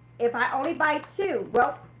 If I only buy 2,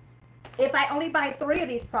 well, if I only buy 3 of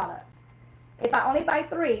these products, if I only buy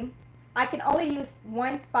 3, I can only use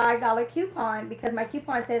one $5 coupon because my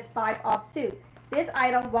coupon says 5 off 2. This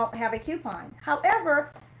item won't have a coupon.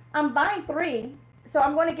 However, I'm buying 3, so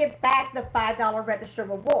I'm going to get back the $5 register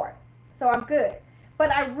reward. So I'm good.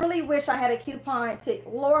 But I really wish I had a coupon to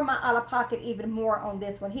lower my out-of-pocket even more on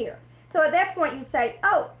this one here. So at that point, you say,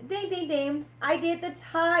 oh, ding, ding, ding. I did the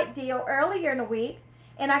Tide deal earlier in the week,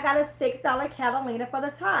 and I got a $6 Catalina for the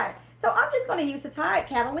Tide. So I'm just going to use the Tide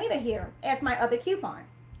Catalina here as my other coupon.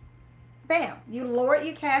 Bam. You lowered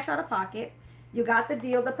your cash out of pocket. You got the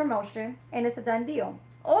deal, the promotion, and it's a done deal.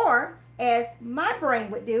 Or, as my brain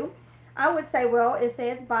would do, I would say, well, it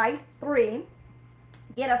says buy 3,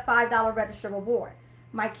 get a $5 register reward.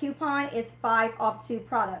 My coupon is 5 off 2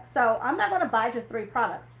 products. So I'm not going to buy just 3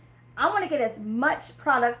 products. I want to get as much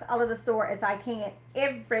products out of the store as I can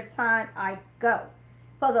every time I go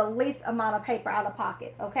for the least amount of paper out of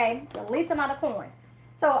pocket, okay? The least amount of coins.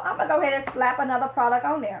 So I'm going to go ahead and slap another product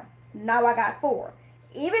on there. Now I got 4.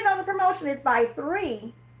 Even though the promotion is buy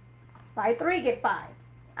 3, get 5.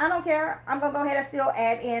 I don't care. I'm going to go ahead and still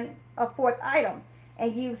add in a 4th item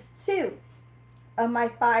and use 2 of my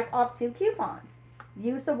 5 off 2 coupons.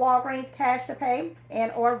 use the Walgreens cash to pay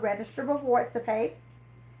and or register rewards to pay,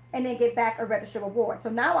 and then get back a registered reward. So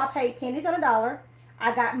now I paid pennies on a dollar.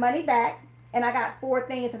 I got money back, and I got 4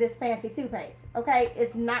 things of this fancy toothpaste. Okay,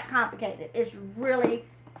 it's not complicated. It's really,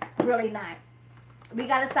 really not. We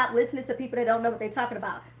got to stop listening to people that don't know what they're talking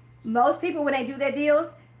about. Most people, when they do their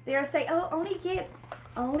deals, they'll say, oh, only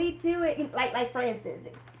do it. Like for instance,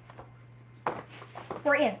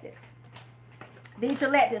 the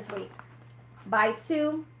Gillette this week. Buy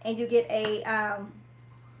 2 and you get a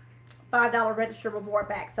 $5 registered reward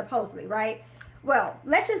back, supposedly, right? Well,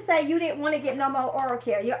 let's just say you didn't want to get no more oral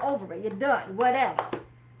care. You're over it. You're done. Whatever.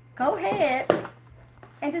 Go ahead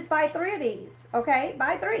and just buy 3 of these, okay?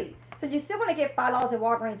 Buy 3. So you still want to get $5 in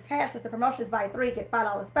Walgreens cash because the promotion is buy 3, get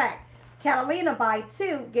 $5 back. Catalina, buy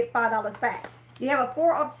 2, get $5 back. You have a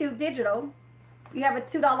 4 off 2 digital. You have a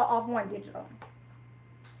 $2 off 1 digital.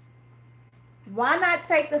 Why not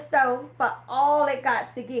take the stove for all it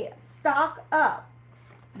got to give? Stock up.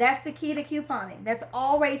 That's the key to couponing. That's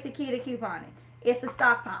always the key to couponing. It's the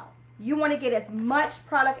stockpile. You want to get as much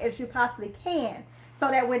product as you possibly can so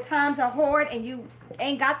that when times are hard and you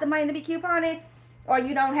ain't got the money to be couponing or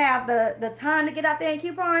you don't have the time to get out there and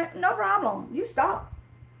coupon, no problem. You stock.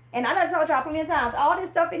 And I done told y'all plenty of times, all this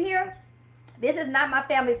stuff in here, this is not my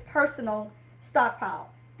family's personal stockpile.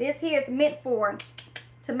 This here is meant for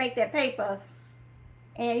to make that paper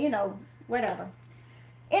and, you know, whatever.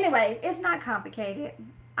 Anyways, it's not complicated.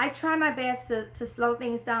 I try my best to slow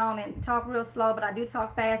things down and talk real slow, but I do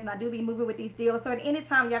talk fast and I do be moving with these deals. So at any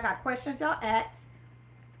time y'all got questions, y'all ask,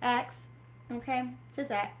 okay?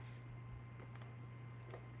 Just ask.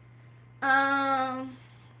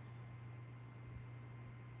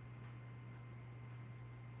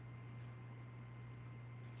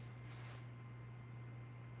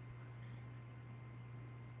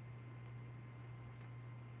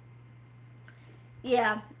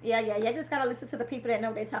 Yeah. You just gotta listen to the people that know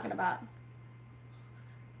what they're talking about.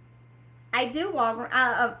 I do,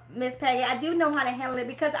 Walgreens, Miss Peggy. I do know how to handle it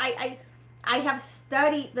because I have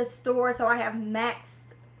studied the store, so I have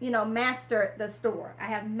mastered the store. I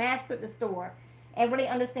have mastered the store and really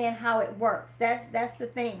understand how it works. That's the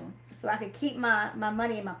thing. So I can keep my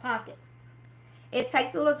money in my pocket. It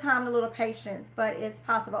takes a little time, a little patience, but it's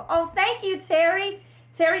possible. Oh, thank you, Terry.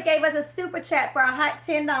 Terry gave us a super chat for a hot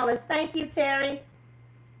 $10. Thank you, Terry.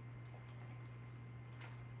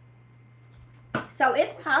 So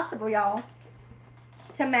it's possible, y'all,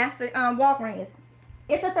 to master Walgreens.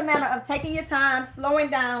 It's just a matter of taking your time,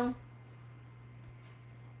 slowing down.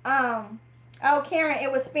 Oh, Karen,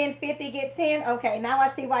 it was spend 50, get 10. Okay, now I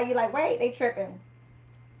see why you like, wait, they tripping.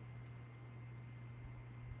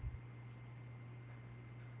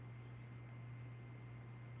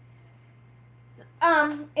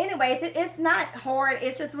 Anyways, it's not hard.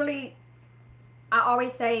 It's just really, I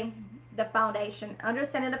always say, the foundation.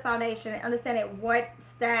 Understanding the foundation, understanding what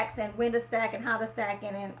stacks and when to stack and how to stack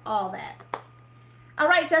it and all that. All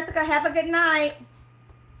right, Jessica, have a good night.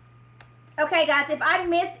 Okay, guys, if I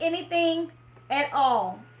missed anything at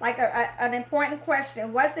all, like an important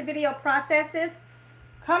question, what's the video processes?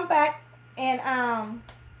 Come back and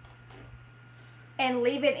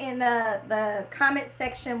leave it in the comment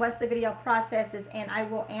section. What's the video processes? And I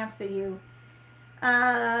will answer you.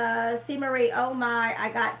 C. Marie, oh my,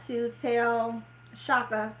 I got to tell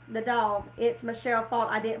Shaka, the dog, it's Michelle's fault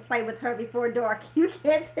I didn't play with her before dark. You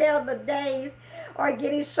can't tell the days are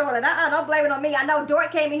getting shorter. Don't blame it on me. I know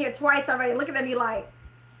Dork came in here twice already looking at me like,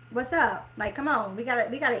 what's up? Like, come on, we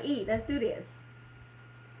gotta eat. Let's do this.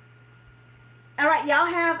 All right, y'all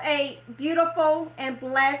have a beautiful and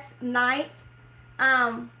blessed night.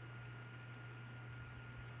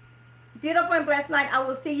 Beautiful and blessed night. I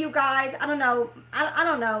will see you guys. I don't know. I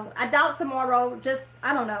don't know. I doubt tomorrow. Just,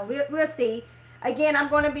 I don't know. We'll see. Again, I'm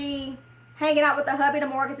going to be hanging out with the hubby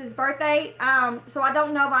tomorrow. It's his birthday. So I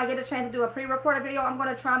don't know if I get a chance to do a pre-recorded video. I'm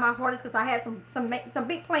going to try my hardest because I had some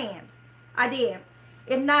big plans. I did.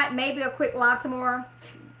 If not, maybe a quick live tomorrow.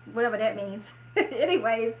 Whatever that means.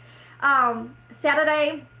 Anyways,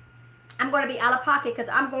 Saturday, I'm going to be out of pocket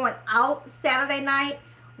because I'm going out Saturday night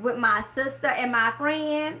with my sister and my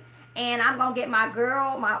friend. And I'm going to get my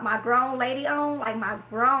girl, my grown lady on, like my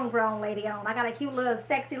grown lady on. I got a cute little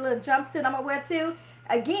sexy little jumpsuit I'm going to wear too.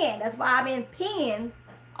 Again, that's why I've been peeing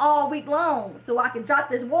all week long. So I can drop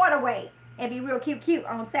this water weight and be real cute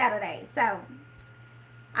on Saturday. So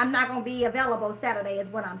I'm not going to be available Saturday is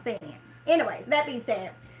what I'm saying. Anyways, that being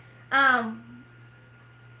said,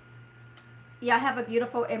 y'all have a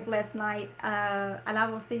beautiful and blessed night. And I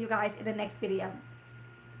will see you guys in the next video.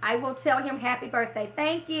 I will tell him happy birthday.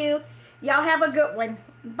 Thank you. Y'all have a good one.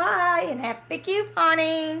 Bye and happy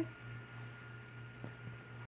couponing.